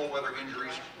 suffered cold weather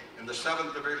injuries, and the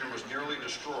 7th Division was nearly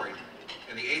destroyed,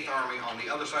 and the 8th Army on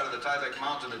the other side of the Taebaek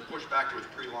Mountain had pushed back to its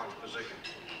pre-launch position.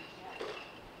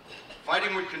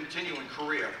 Fighting would continue in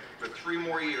Korea for 3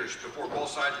 more years before both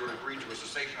sides would agree to a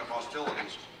cessation of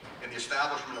hostilities and the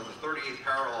establishment of the 38th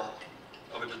parallel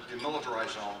of a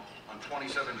demilitarized zone on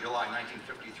 27 July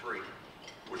 1953,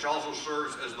 which also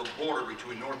serves as the border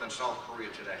between North and South Korea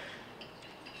today.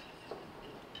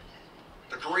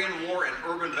 The Korean War in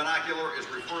urban vernacular is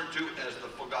referred to as the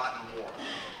Forgotten War.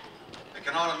 I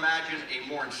cannot imagine a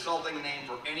more insulting name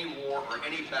for any war or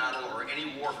any battle or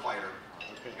any war fighter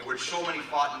in which so many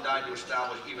fought and died to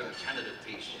establish even a tentative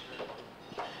peace.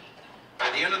 By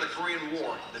the end of the Korean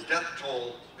War, the death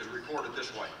toll is recorded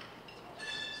this way.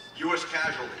 U.S.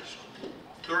 casualties,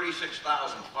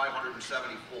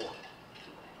 36,574.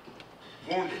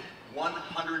 Wounded,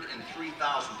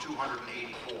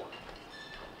 103,284.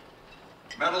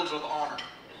 Medals of Honor,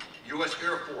 U.S.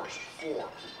 Air Force, 4.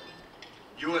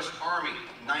 U.S. Army,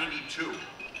 92.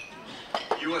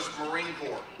 U.S. Marine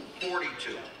Corps,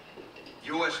 42.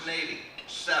 U.S. Navy,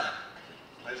 7.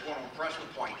 I just want to impress the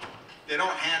point. They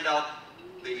don't hand out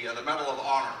the Medal of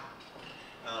Honor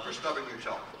for stubbing your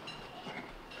toe.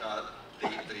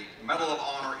 The Medal of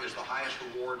Honor is the highest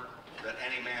award that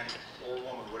any man or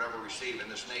woman would ever receive in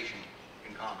this nation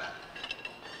in combat.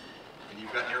 And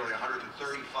you've got nearly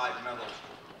 135 medals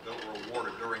that were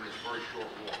awarded during this very short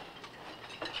war.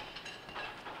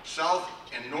 South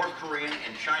and North Korean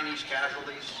and Chinese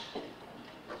casualties,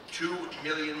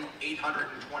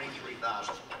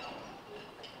 2,823,000.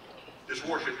 This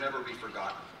war should never be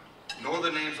forgotten, nor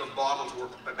the names of battles where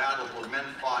men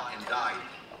fought and died,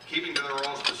 keeping to their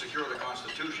oaths to secure the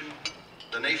Constitution,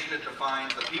 the nation it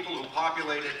defined, the people who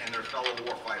populated, and their fellow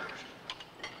war fighters.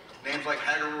 Names like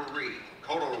Hagaru-ri,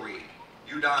 Kodo-ri,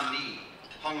 Yudam-ni,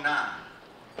 Hung-nan,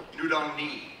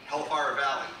 Nudong-ni, Hellfire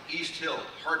Valley, East Hill,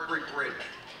 Heartbreak Ridge,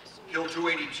 Hill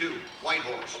 282,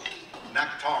 Whitehorse,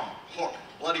 Naktong, Hook,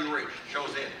 Bloody Ridge,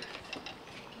 Chosin.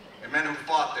 And men who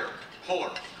fought there,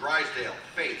 Puller, Drysdale,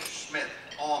 Faith, Smith,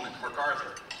 Allman,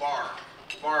 MacArthur, Barr,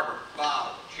 Barber,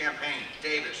 Bow, Champagne,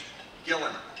 Davis,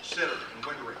 Gillen, Sitter, and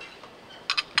Windridge.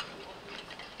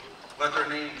 Let their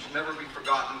names never be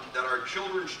forgotten, that our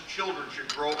children's children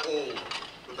should grow old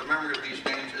with the memory of these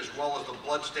names, as well as the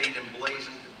blood-stained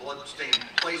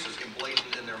places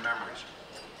emblazoned in their memories.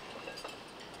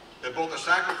 That both the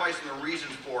sacrifice and the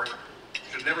reasons for it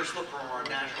should never slip from our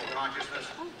national consciousness,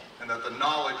 and that the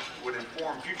knowledge would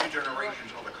inform future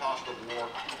generations of the cost of war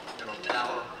and of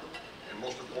valor, and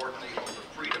most importantly, of the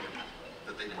freedom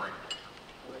that they bring.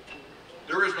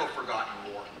 There is no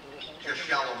forgotten war, just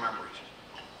shallow memories.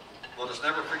 Let us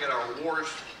never forget our wars,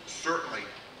 certainly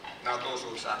not those who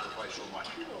have sacrificed so much.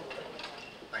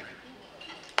 Thank you.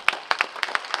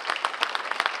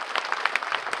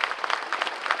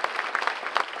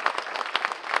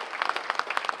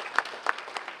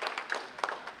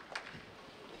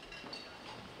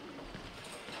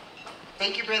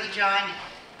 Thank you, Brother John.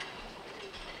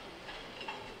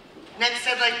 Next,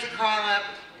 I'd like to call up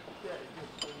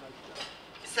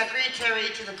Secretary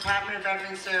to the Department of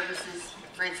Veteran Services,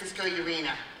 Francisco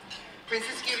Urena.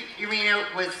 Francisco Urena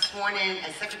was sworn in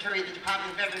as Secretary of the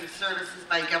Department of Veteran Services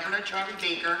by Governor Charlie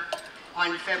Baker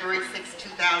on February 6,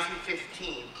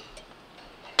 2015.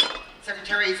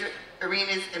 Secretary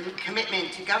Urena's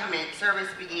commitment to government service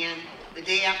began the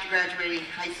day after graduating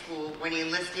high school when he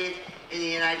enlisted in the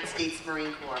United States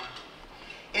Marine Corps.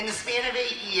 In the span of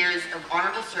 8 years of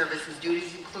honorable service, his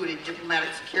duties included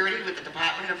diplomatic security with the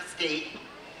Department of State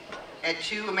at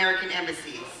 2 American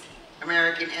embassies,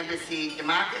 American Embassy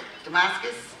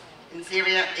Damascus in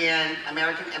Syria and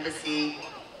American Embassy,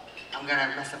 I'm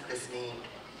gonna mess up this name,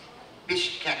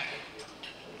 Bishkek.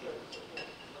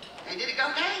 I did it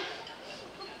okay?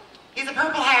 He's a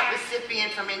Purple Heart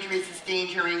recipient from injuries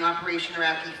sustained during Operation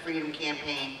Iraqi Freedom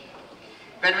Campaign.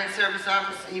 Veteran Service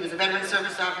Officer, he was a Veteran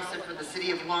Service Officer for the City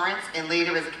of Lawrence and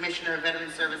later as a Commissioner of Veteran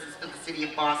Services for the City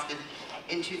of Boston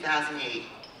in 2008.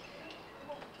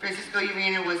 Francisco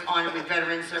Urena was honored with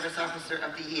Veteran Service Officer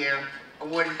of the Year,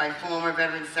 awarded by former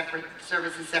Veteran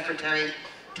Services Secretary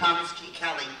Thomas G.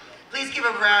 Kelly. Please give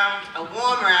a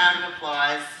warm round of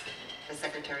applause for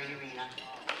Secretary Urena.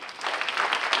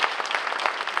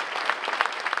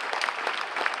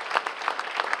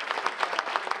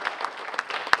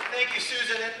 Thank you,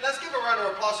 Susan, and let's give a round of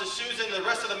applause to Susan and the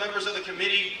rest of the members of the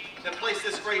committee that placed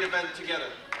this great event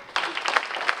together.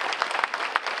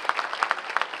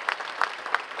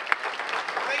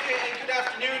 Thank you, and good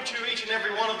afternoon to each and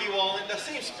every one of you all. In the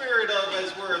same spirit of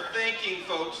as we're thanking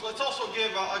folks, let's also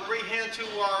give a great hand to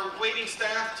our waiting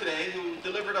staff today who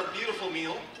delivered a beautiful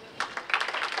meal.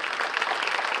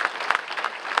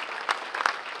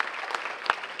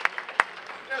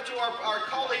 to our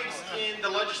colleagues in the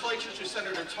legislature, to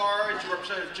Senator Tarr and to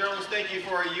Representative Jones, thank you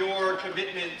for your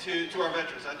commitment to our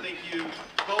veterans. I think you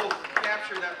both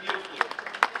captured that beautifully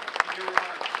in your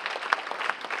remarks.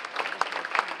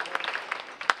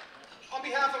 On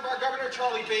behalf of our Governor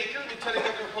Charlie Baker, Lieutenant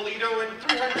Governor Polito, and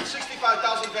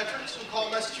 365,000 veterans who call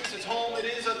Massachusetts home, it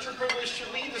is a true privilege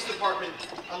to lead this department,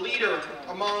 a leader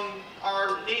among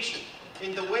our nation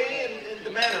in the way and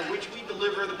the manner in which we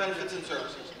deliver the benefits and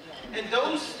services. And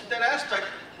that aspect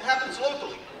happens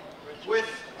locally with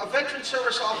a veteran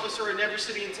service officer in every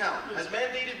city and town, as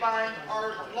mandated by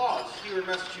our laws here in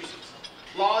Massachusetts.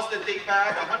 Laws that date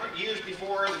back 100 years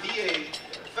before the VA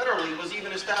federally was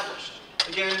even established.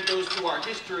 Again, it goes to our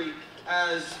history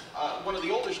as one of the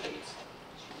older states.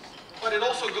 But it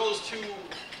also goes to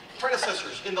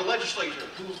predecessors in the legislature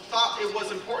who thought it was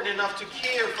important enough to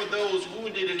care for those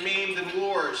wounded and maimed in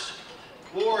wars.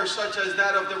 Wars such as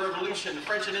that of the Revolution, the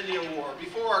French and Indian War,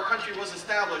 before our country was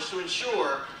established, to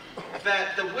ensure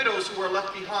that the widows who were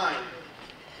left behind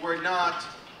were not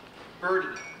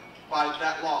burdened by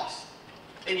that loss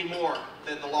any more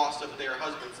than the loss of their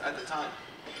husbands at the time.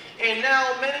 And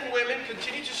now men and women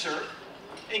continue to serve,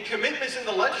 and commitments in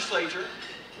the legislature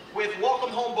with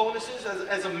welcome home bonuses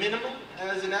as a minimum,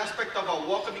 as an aspect of a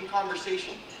welcoming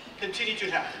conversation, continue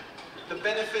to happen. The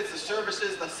benefits, the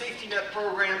services, the safety net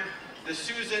program, the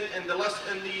Susan and the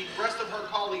rest of her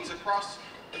colleagues across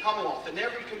the Commonwealth and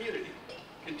every community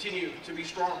continue to be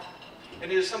strong.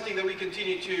 And it is something that we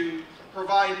continue to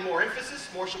provide more emphasis,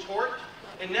 more support.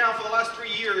 And now for the last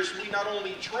 3 years, we not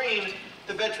only trained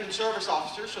the veteran service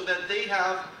officers so that they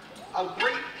have a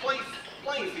great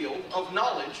playing field of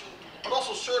knowledge, but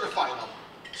also certify them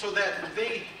so that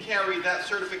they carry that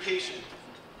certification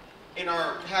and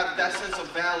have that sense of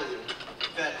value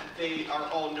that they are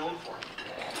all known for.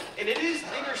 And it is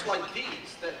leaders like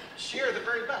these that share the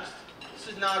very best. This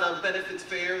is not a benefits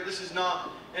fair, this is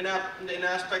not an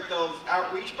aspect of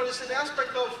outreach, but it's an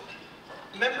aspect of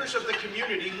members of the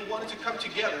community who wanted to come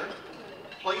together,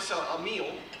 place a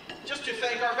meal, just to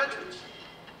thank our veterans.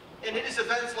 And it is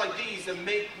events like these that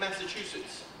make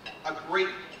Massachusetts a great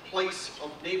place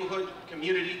of neighborhood,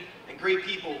 community, and great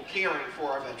people caring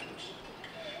for our veterans.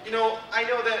 You know, I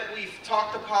know that we've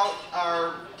talked about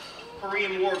our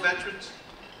Korean War veterans,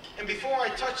 and before I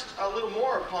touch a little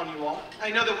more upon you all, I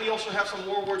know that we also have some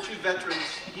World War II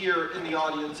veterans here in the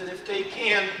audience, and if they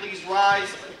can, please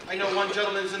rise. I know one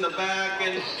gentleman's in the back,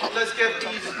 and let's give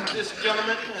this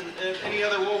gentleman and any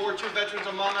other World War II veterans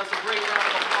among us a great round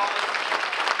of applause.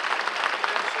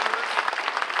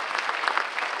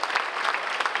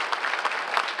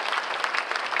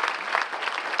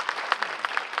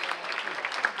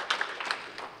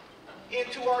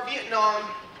 And to our Vietnam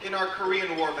and our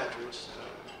Korean War veterans,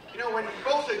 you know, when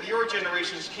both of your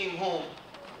generations came home,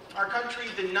 our country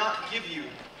did not give you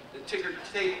the ticker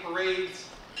tape parades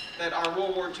that our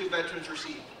World War II veterans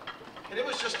received. And it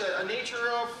was just a nature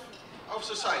of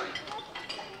society.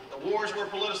 The wars were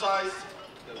politicized,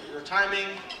 your timing,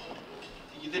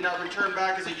 you did not return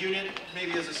back as a unit,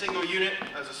 maybe as a single unit,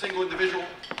 as a single individual.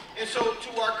 And so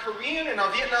to our Korean and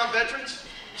our Vietnam veterans,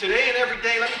 today and every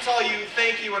day, let me tell you,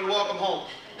 thank you and welcome home.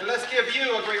 And let's give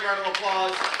you a great round of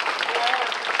applause for our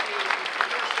appreciation for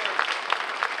your service.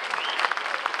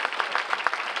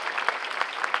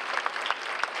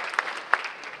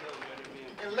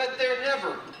 And let there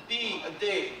never be a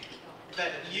day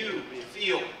that you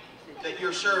feel that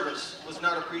your service was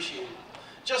not appreciated.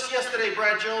 Just yesterday,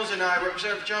 Brad Jones and I,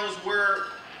 Representative Jones, were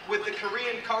with the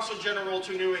Korean Consul General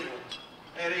to New England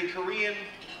at a Korean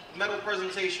medal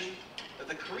presentation that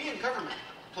the Korean government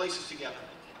places together.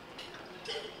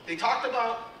 They talked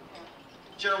about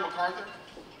General MacArthur.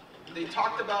 They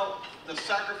talked about the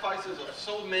sacrifices of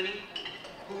so many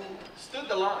who stood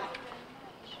the line.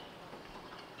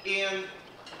 And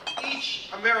each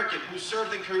American who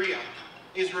served in Korea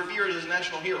is revered as a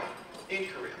national hero in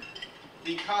Korea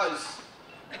because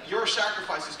your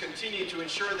sacrifices continue to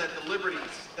ensure that the liberties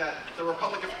that the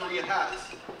Republic of Korea has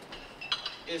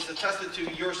is attested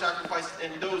to your sacrifice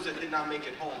and those that did not make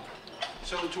it home.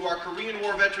 So to our Korean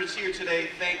War veterans here today,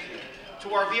 thank you.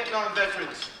 To our Vietnam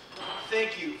veterans,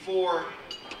 thank you for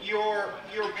your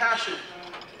passion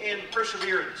and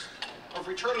perseverance of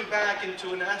returning back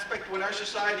into an aspect when our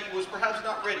society was perhaps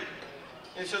not ready.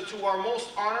 And so to our most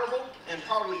honorable and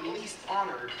probably least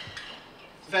honored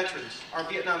veterans, our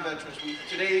Vietnam veterans,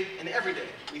 today and every day,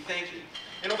 we thank you.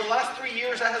 And over the last 3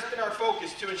 years, that has been our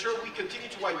focus, to ensure we continue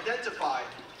to identify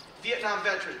Vietnam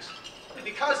veterans. And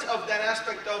because of that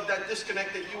aspect of that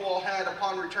disconnect that you all had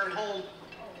upon return home,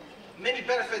 many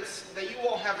benefits that you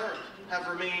all have earned have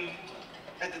remained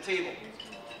at the table.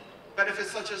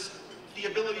 Benefits such as the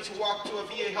ability to walk to a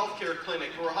VA healthcare clinic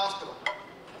or a hospital,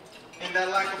 and that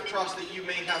lack of trust that you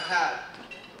may have had,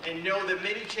 and know that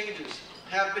many changes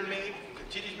have been made and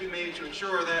continue to be made to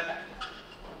ensure that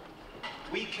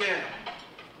we can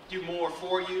do more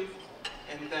for you,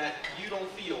 and that you don't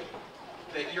feel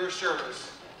that your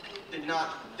service did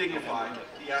not dignify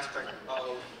the aspect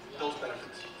of those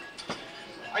benefits.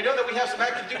 I know that we have some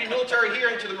active duty military here,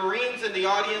 and to the Marines in the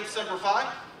audience, Semper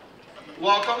Fi.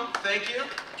 Welcome, thank you.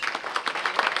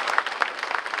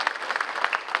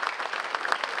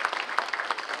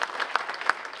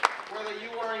 Whether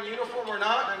you are in uniform or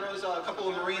not, I know there's a couple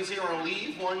of Marines here on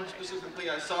leave, one specifically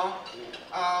I saw.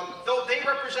 Though they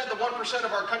represent the 1%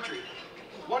 of our country,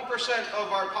 1%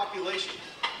 of our population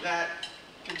that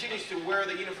continues to wear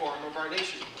the uniform of our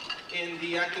nation in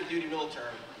the active duty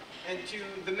military. And to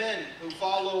the men who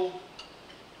follow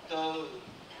the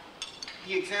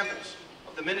examples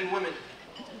of the men and women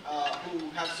who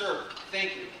have served,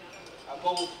 thank you.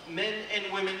 Both men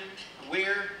and women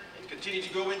wear and continue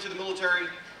to go into the military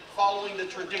following the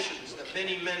traditions that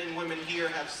many men and women here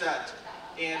have set.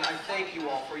 And I thank you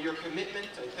all for your commitment.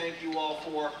 I thank you all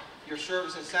for your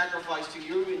service and sacrifice to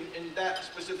you, and that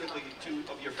specifically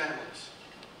of your families.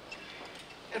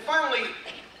 And finally,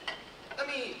 let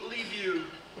me leave you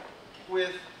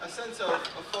with a sense of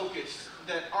focus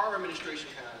that our administration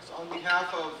has on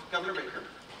behalf of Governor Baker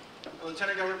and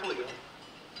Lieutenant Governor Polito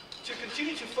to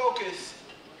continue to focus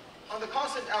on the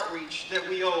constant outreach that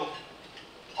we owe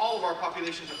all of our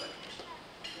populations of veterans.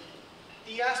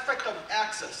 The aspect of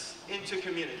access into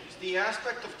communities, the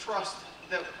aspect of trust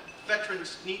that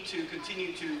veterans need to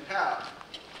continue to have,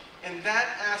 and that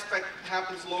aspect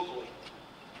happens locally.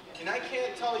 And I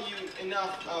can't tell you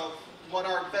enough of what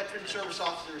our veteran service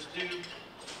officers do.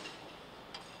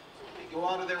 They go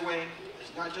out of their way.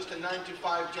 It's not just a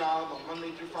 9-to-5 job on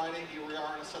Monday through Friday. Here we are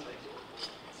on a Sunday.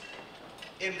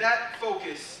 And that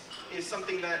focus is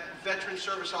something that veteran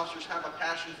service officers have a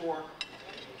passion for.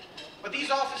 But these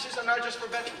offices are not just for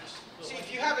veterans. See,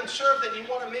 if you haven't served and you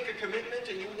want to make a commitment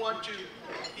and you want to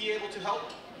be able to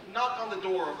help, knock on the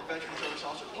door of a veteran service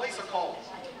officer, place a call.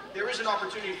 There is an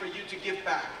opportunity for you to give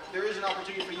back. There is an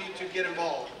opportunity for you to get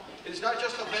involved. It is not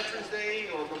just a Veterans Day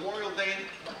or Memorial Day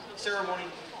ceremony,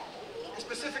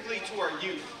 specifically to our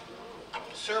youth,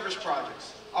 service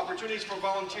projects, opportunities for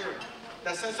volunteering,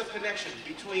 that sense of connection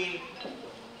between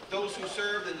those who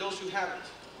served and those who haven't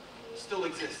still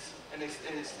exists, and it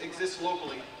exists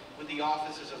locally with the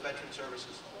offices of Veteran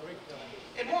Services.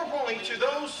 And more importantly, to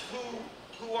those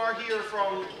who are here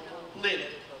from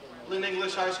Lynn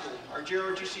English High School, our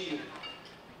JROTC unit,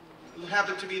 who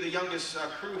happen to be the youngest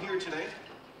crew here today,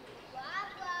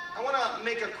 I want to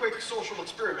make a quick social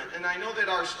experiment. And I know that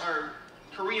our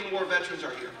Korean War veterans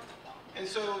are here. And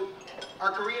so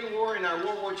our Korean War and our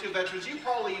World War II veterans, you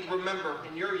probably remember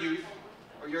in your youth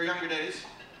or your younger days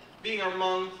being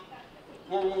among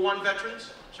World War I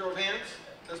veterans. Show of hands.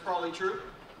 That's probably true.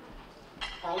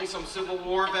 Probably some Civil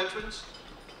War veterans.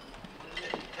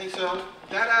 And so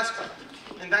that aspect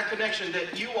and that connection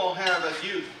that you all have as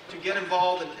youth to get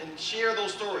involved and share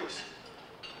those stories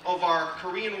of our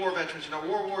Korean War veterans and our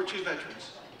World War II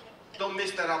veterans, don't miss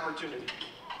that opportunity.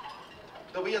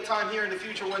 There'll be a time here in the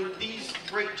future when these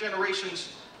great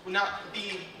generations will not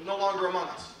be no longer among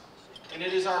us. And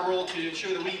it is our role to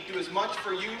ensure that we do as much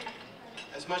for you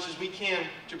as much as we can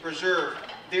to preserve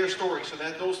their stories so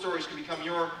that those stories can become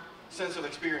your sense of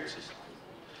experiences.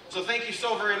 So thank you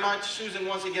so very much, Susan,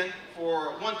 once again,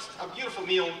 for a beautiful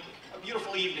meal, a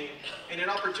beautiful evening, and an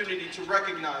opportunity to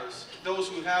recognize those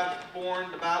who have borne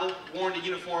the battle, worn the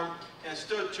uniform, and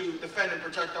stood to defend and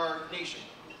protect our nation.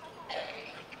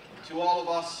 To all of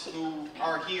us who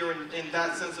are here in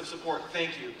that sense of support,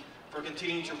 thank you for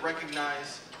continuing to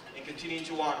recognize and continuing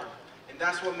to honor. And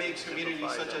that's what makes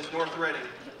communities such as North Reading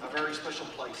a very special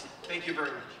place. Thank you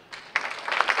very much.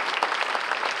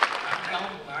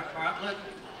 Mark Bartlett,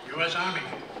 U.S. Army.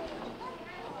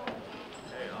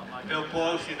 Bill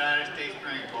Close, United States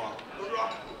Marine Corps.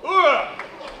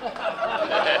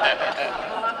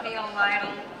 Olympian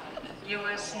Lytle,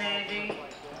 U.S. Navy,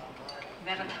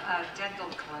 Dental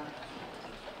Club.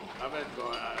 I've been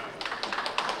going on.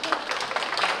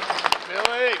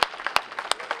 Billy!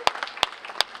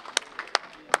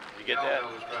 You get that?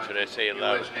 Should I say it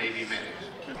loud? U.S. Navy Minis.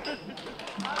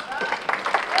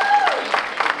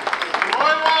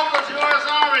 Roy Walters, U.S.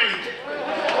 Army.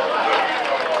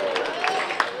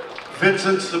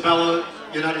 Vincent Sabella,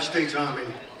 United States Army.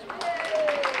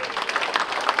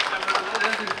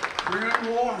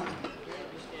 Korean War,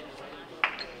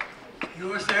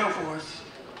 U.S. Air Force.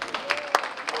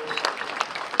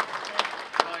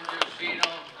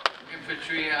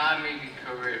 Infantry, Army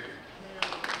career.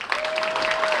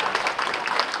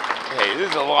 Hey, this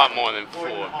is a lot more than 4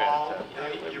 Hall,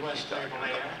 events. U.S. Naval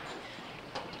Air.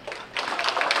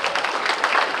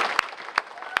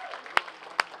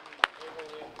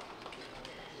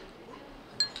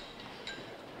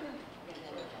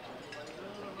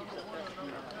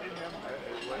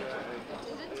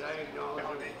 Did I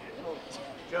acknowledge it?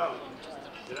 Joe,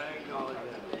 did I acknowledge it?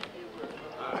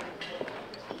 All right.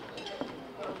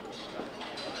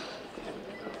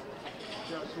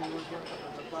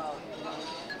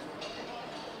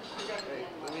 Hey,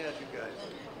 let me ask you guys,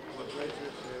 immigration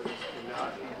service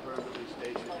cannot be permanently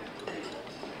stationed in Korea.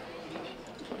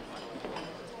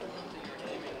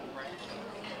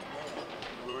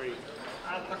 Marine.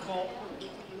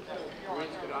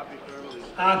 Marines cannot be permanently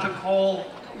stationed. Arthur Cole,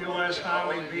 U.S.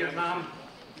 Army, Vietnam.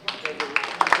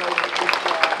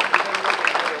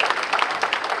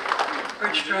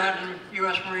 Rich Stratton,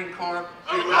 U.S. Marine Corps.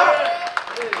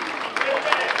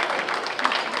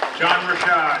 John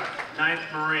Rashad, 9th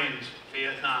Marines,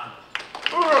 Vietnam.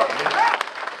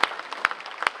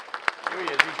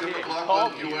 Jim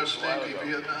McLaughlin, U.S. Navy,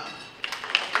 Vietnam.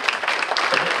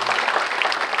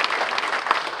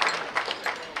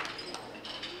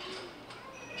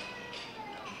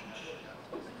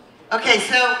 Okay,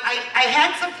 so I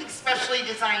had something specially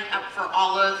designed up for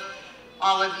all of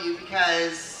you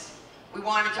because we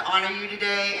wanted to honor you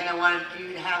today, and I wanted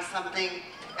you to have something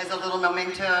as a little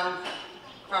memento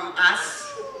from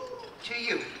us to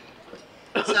you.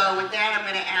 So with that, I'm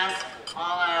going to ask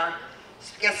all our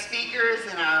guest speakers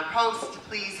and our hosts to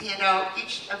please hand out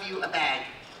each of you a bag.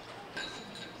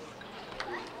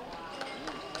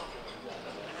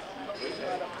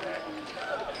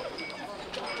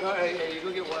 No, hey, you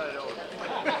go get one of those.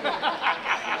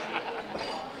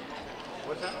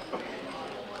 What's that?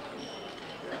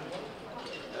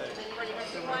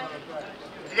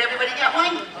 Did everybody get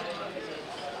one?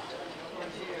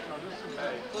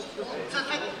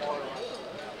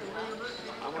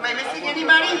 Am I missing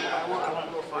anybody? I want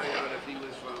to go find out if he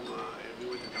was from, if he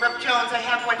was... Rep. Jones, I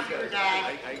have one for your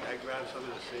dad. I grabbed some of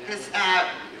the sand. Because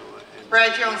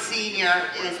Brad Jones Sr.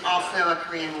 is also a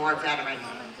Korean War veteran.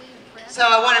 So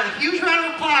I want a huge round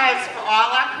of applause for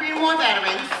all our Korean War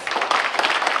veterans.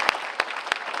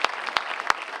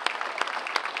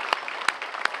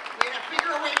 We're going to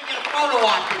figure a way to get a photo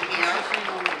op in here.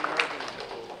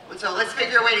 So let's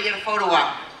figure a way to get a photo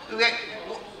op.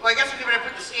 Well, I guess we're going to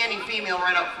put the standing female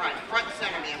right up front and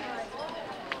center, man.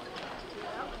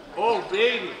 Oh,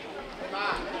 baby.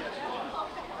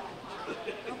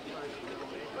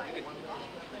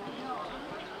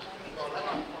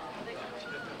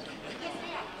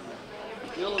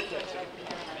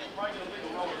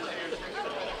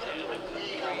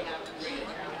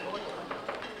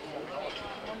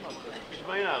 She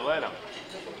might not let him.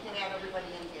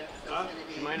 Huh?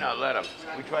 She might not let him.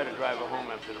 We tried to drive her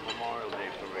home after the Memorial Day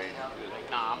parade. She was like,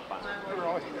 nah, I'm fine.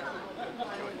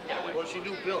 Well, she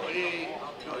knew Bill. She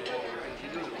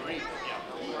knew the Marine.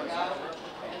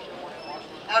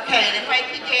 Okay, and if I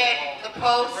could get the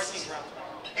post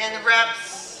and the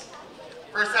reps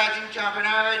for Sergeant John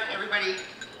Bernard, everybody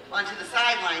onto the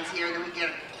sidelines here, and then we get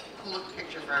a cool looking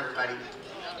picture for everybody.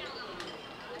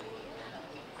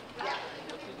 Yeah.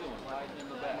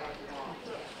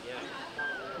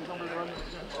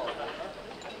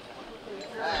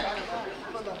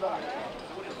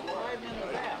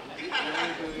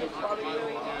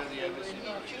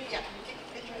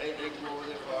 They go over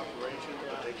there for operation,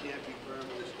 but they can't be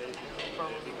permanently stationed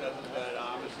because of that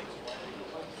armistice.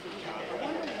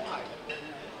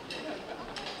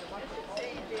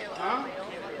 Huh?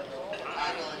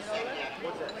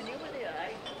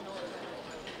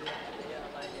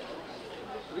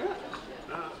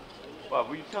 Well,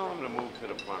 will you tell him to move to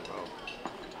the front row?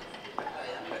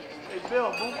 Hey,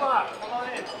 Bill, move up. Come on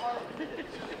in.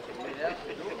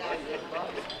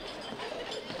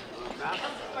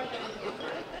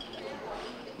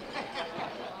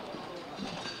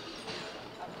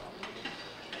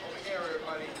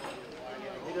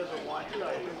 He doesn't want you.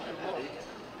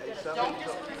 Don't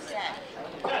disperse that.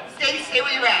 Stay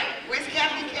where you're at. Where's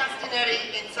Captain Castanetti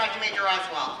and Sergeant Major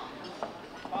Oswald?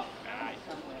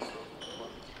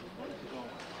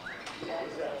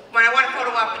 When I want a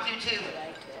photo op with you too.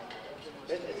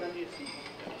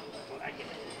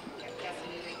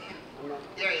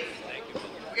 There he is.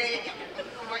 We're gonna get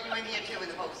we want you in here too in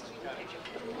the post.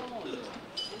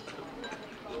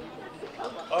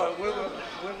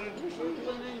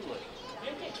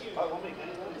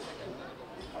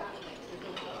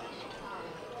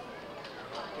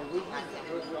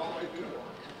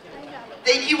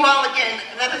 Thank you all again.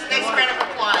 Another nice round of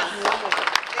applause.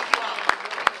 Thank you all.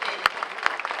 Appreciate it.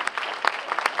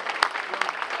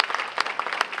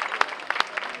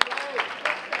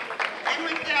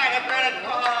 going to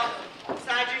call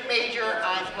Sergeant Major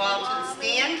Oswald to the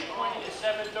stand. 20 to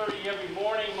 7:30 every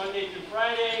morning, Monday through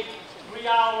Friday. 3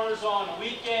 hours on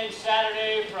weekends,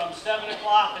 Saturday from 7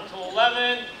 o'clock until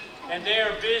 11. And they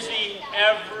are busy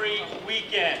every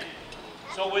weekend.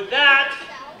 So with that,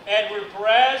 Edward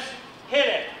Perez, hit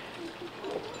it.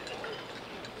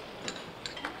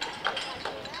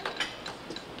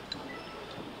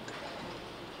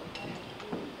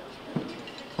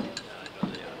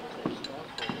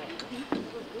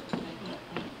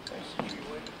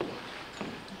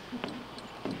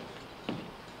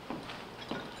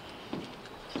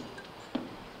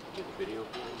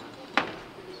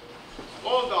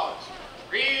 Bulldogs,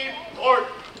 report.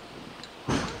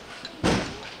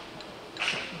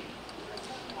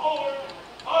 Over,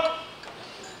 up.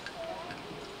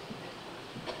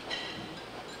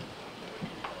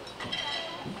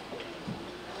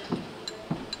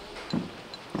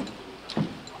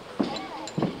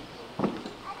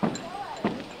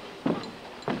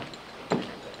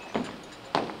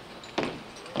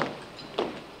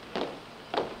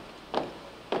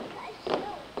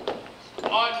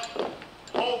 On,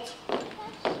 halt.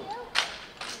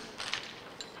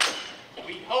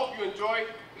 We hope you enjoyed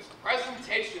this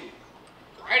presentation.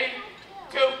 Ready,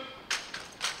 two.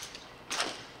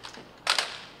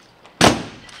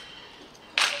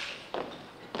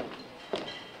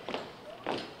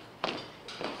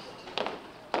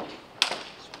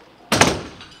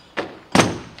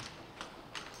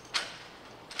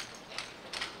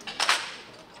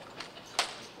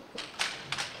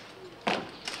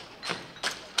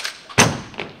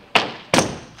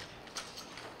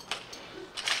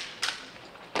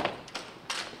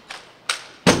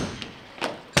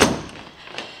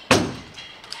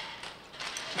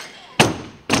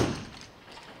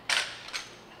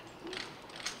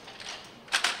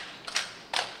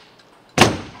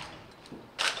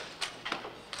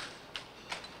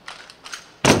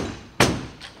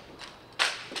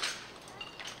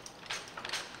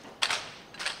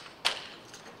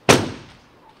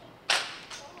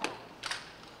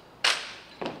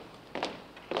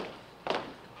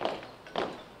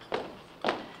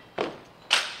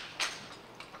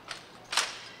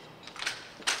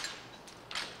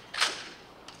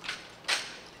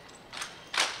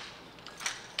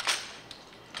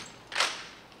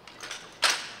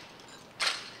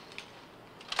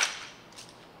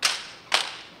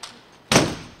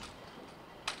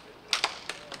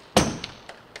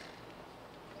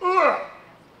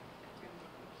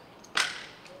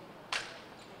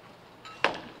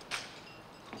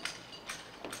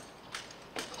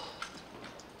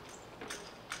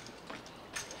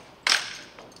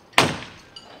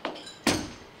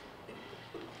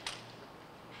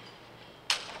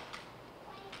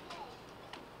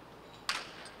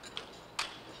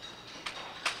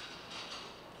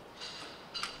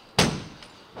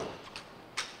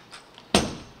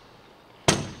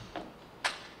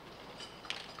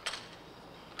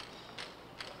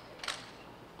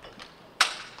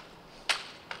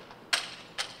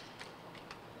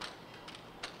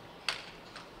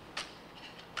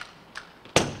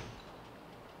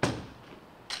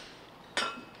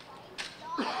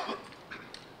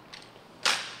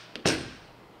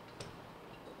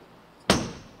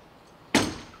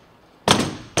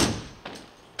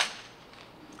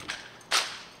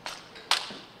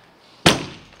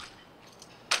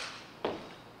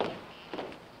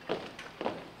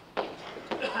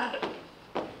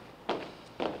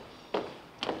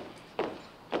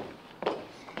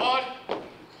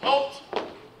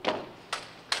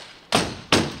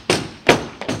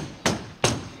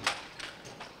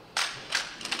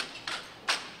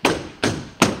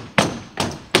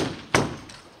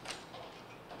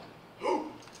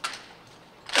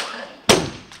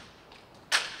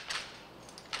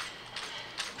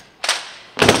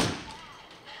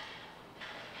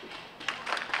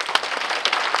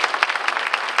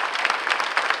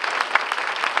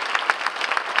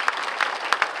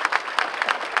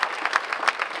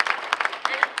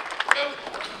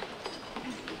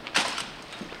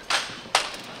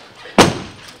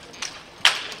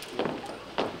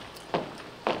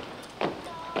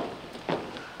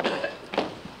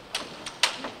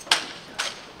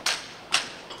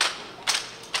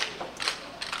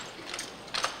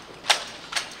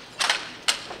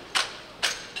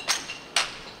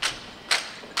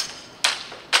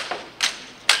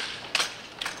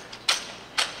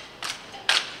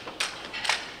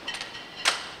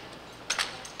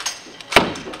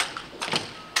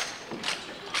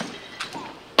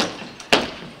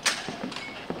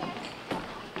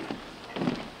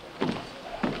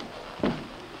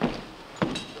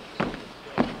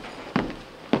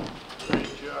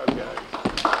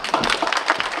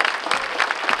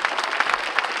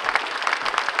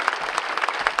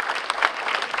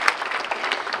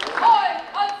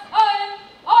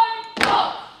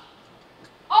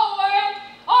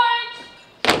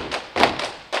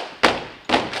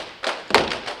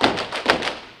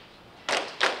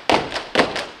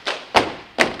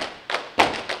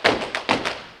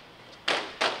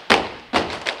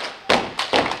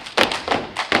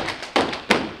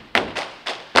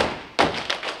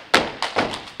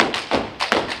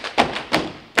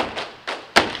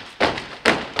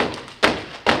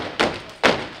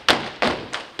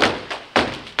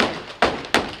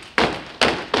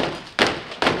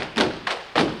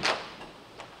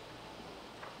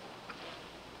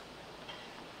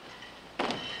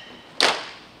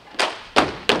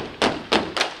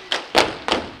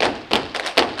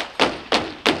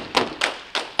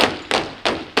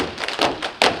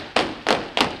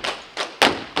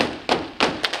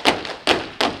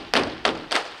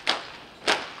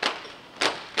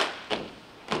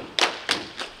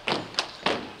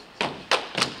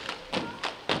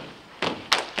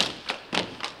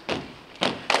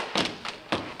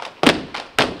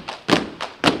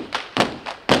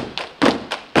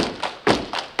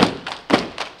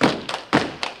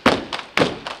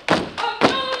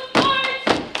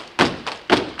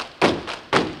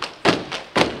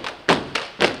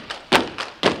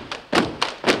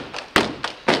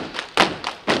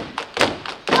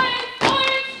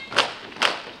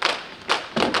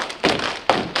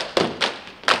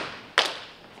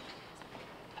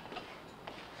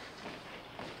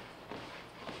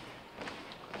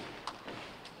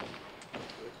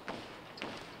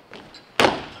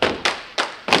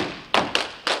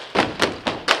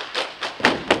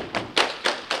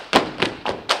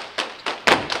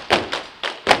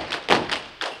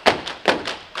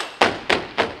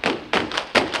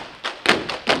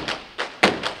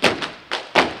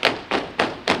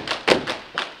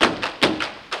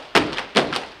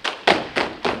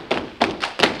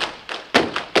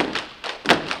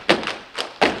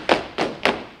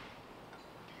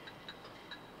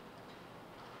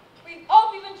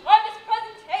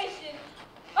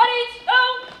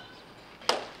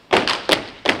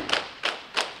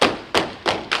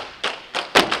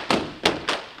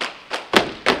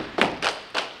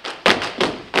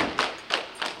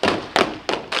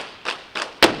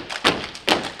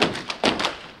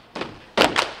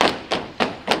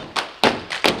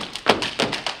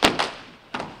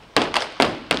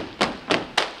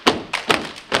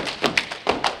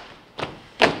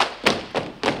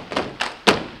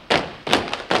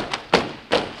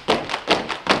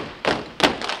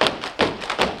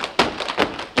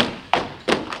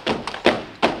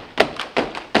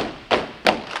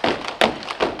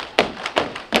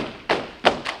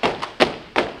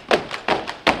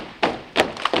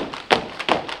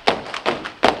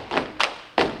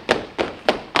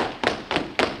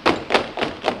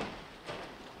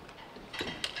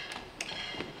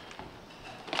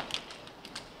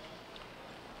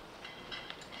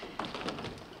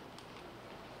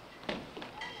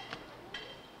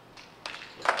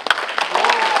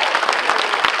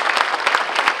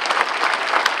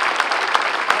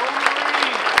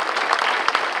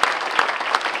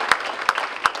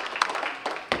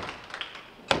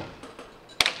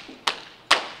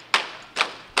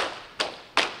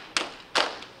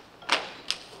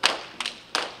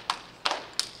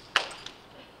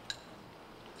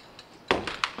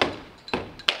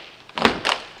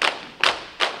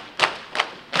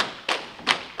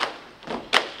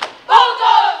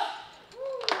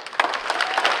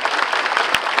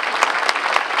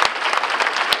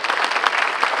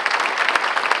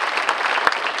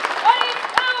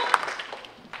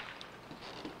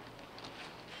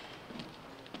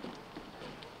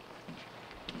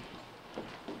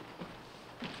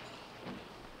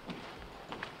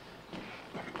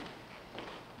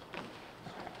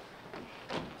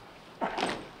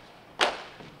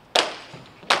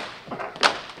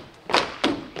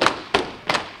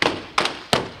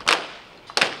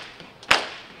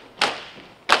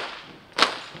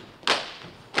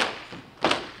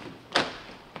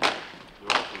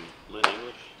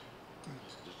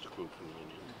 fruit from the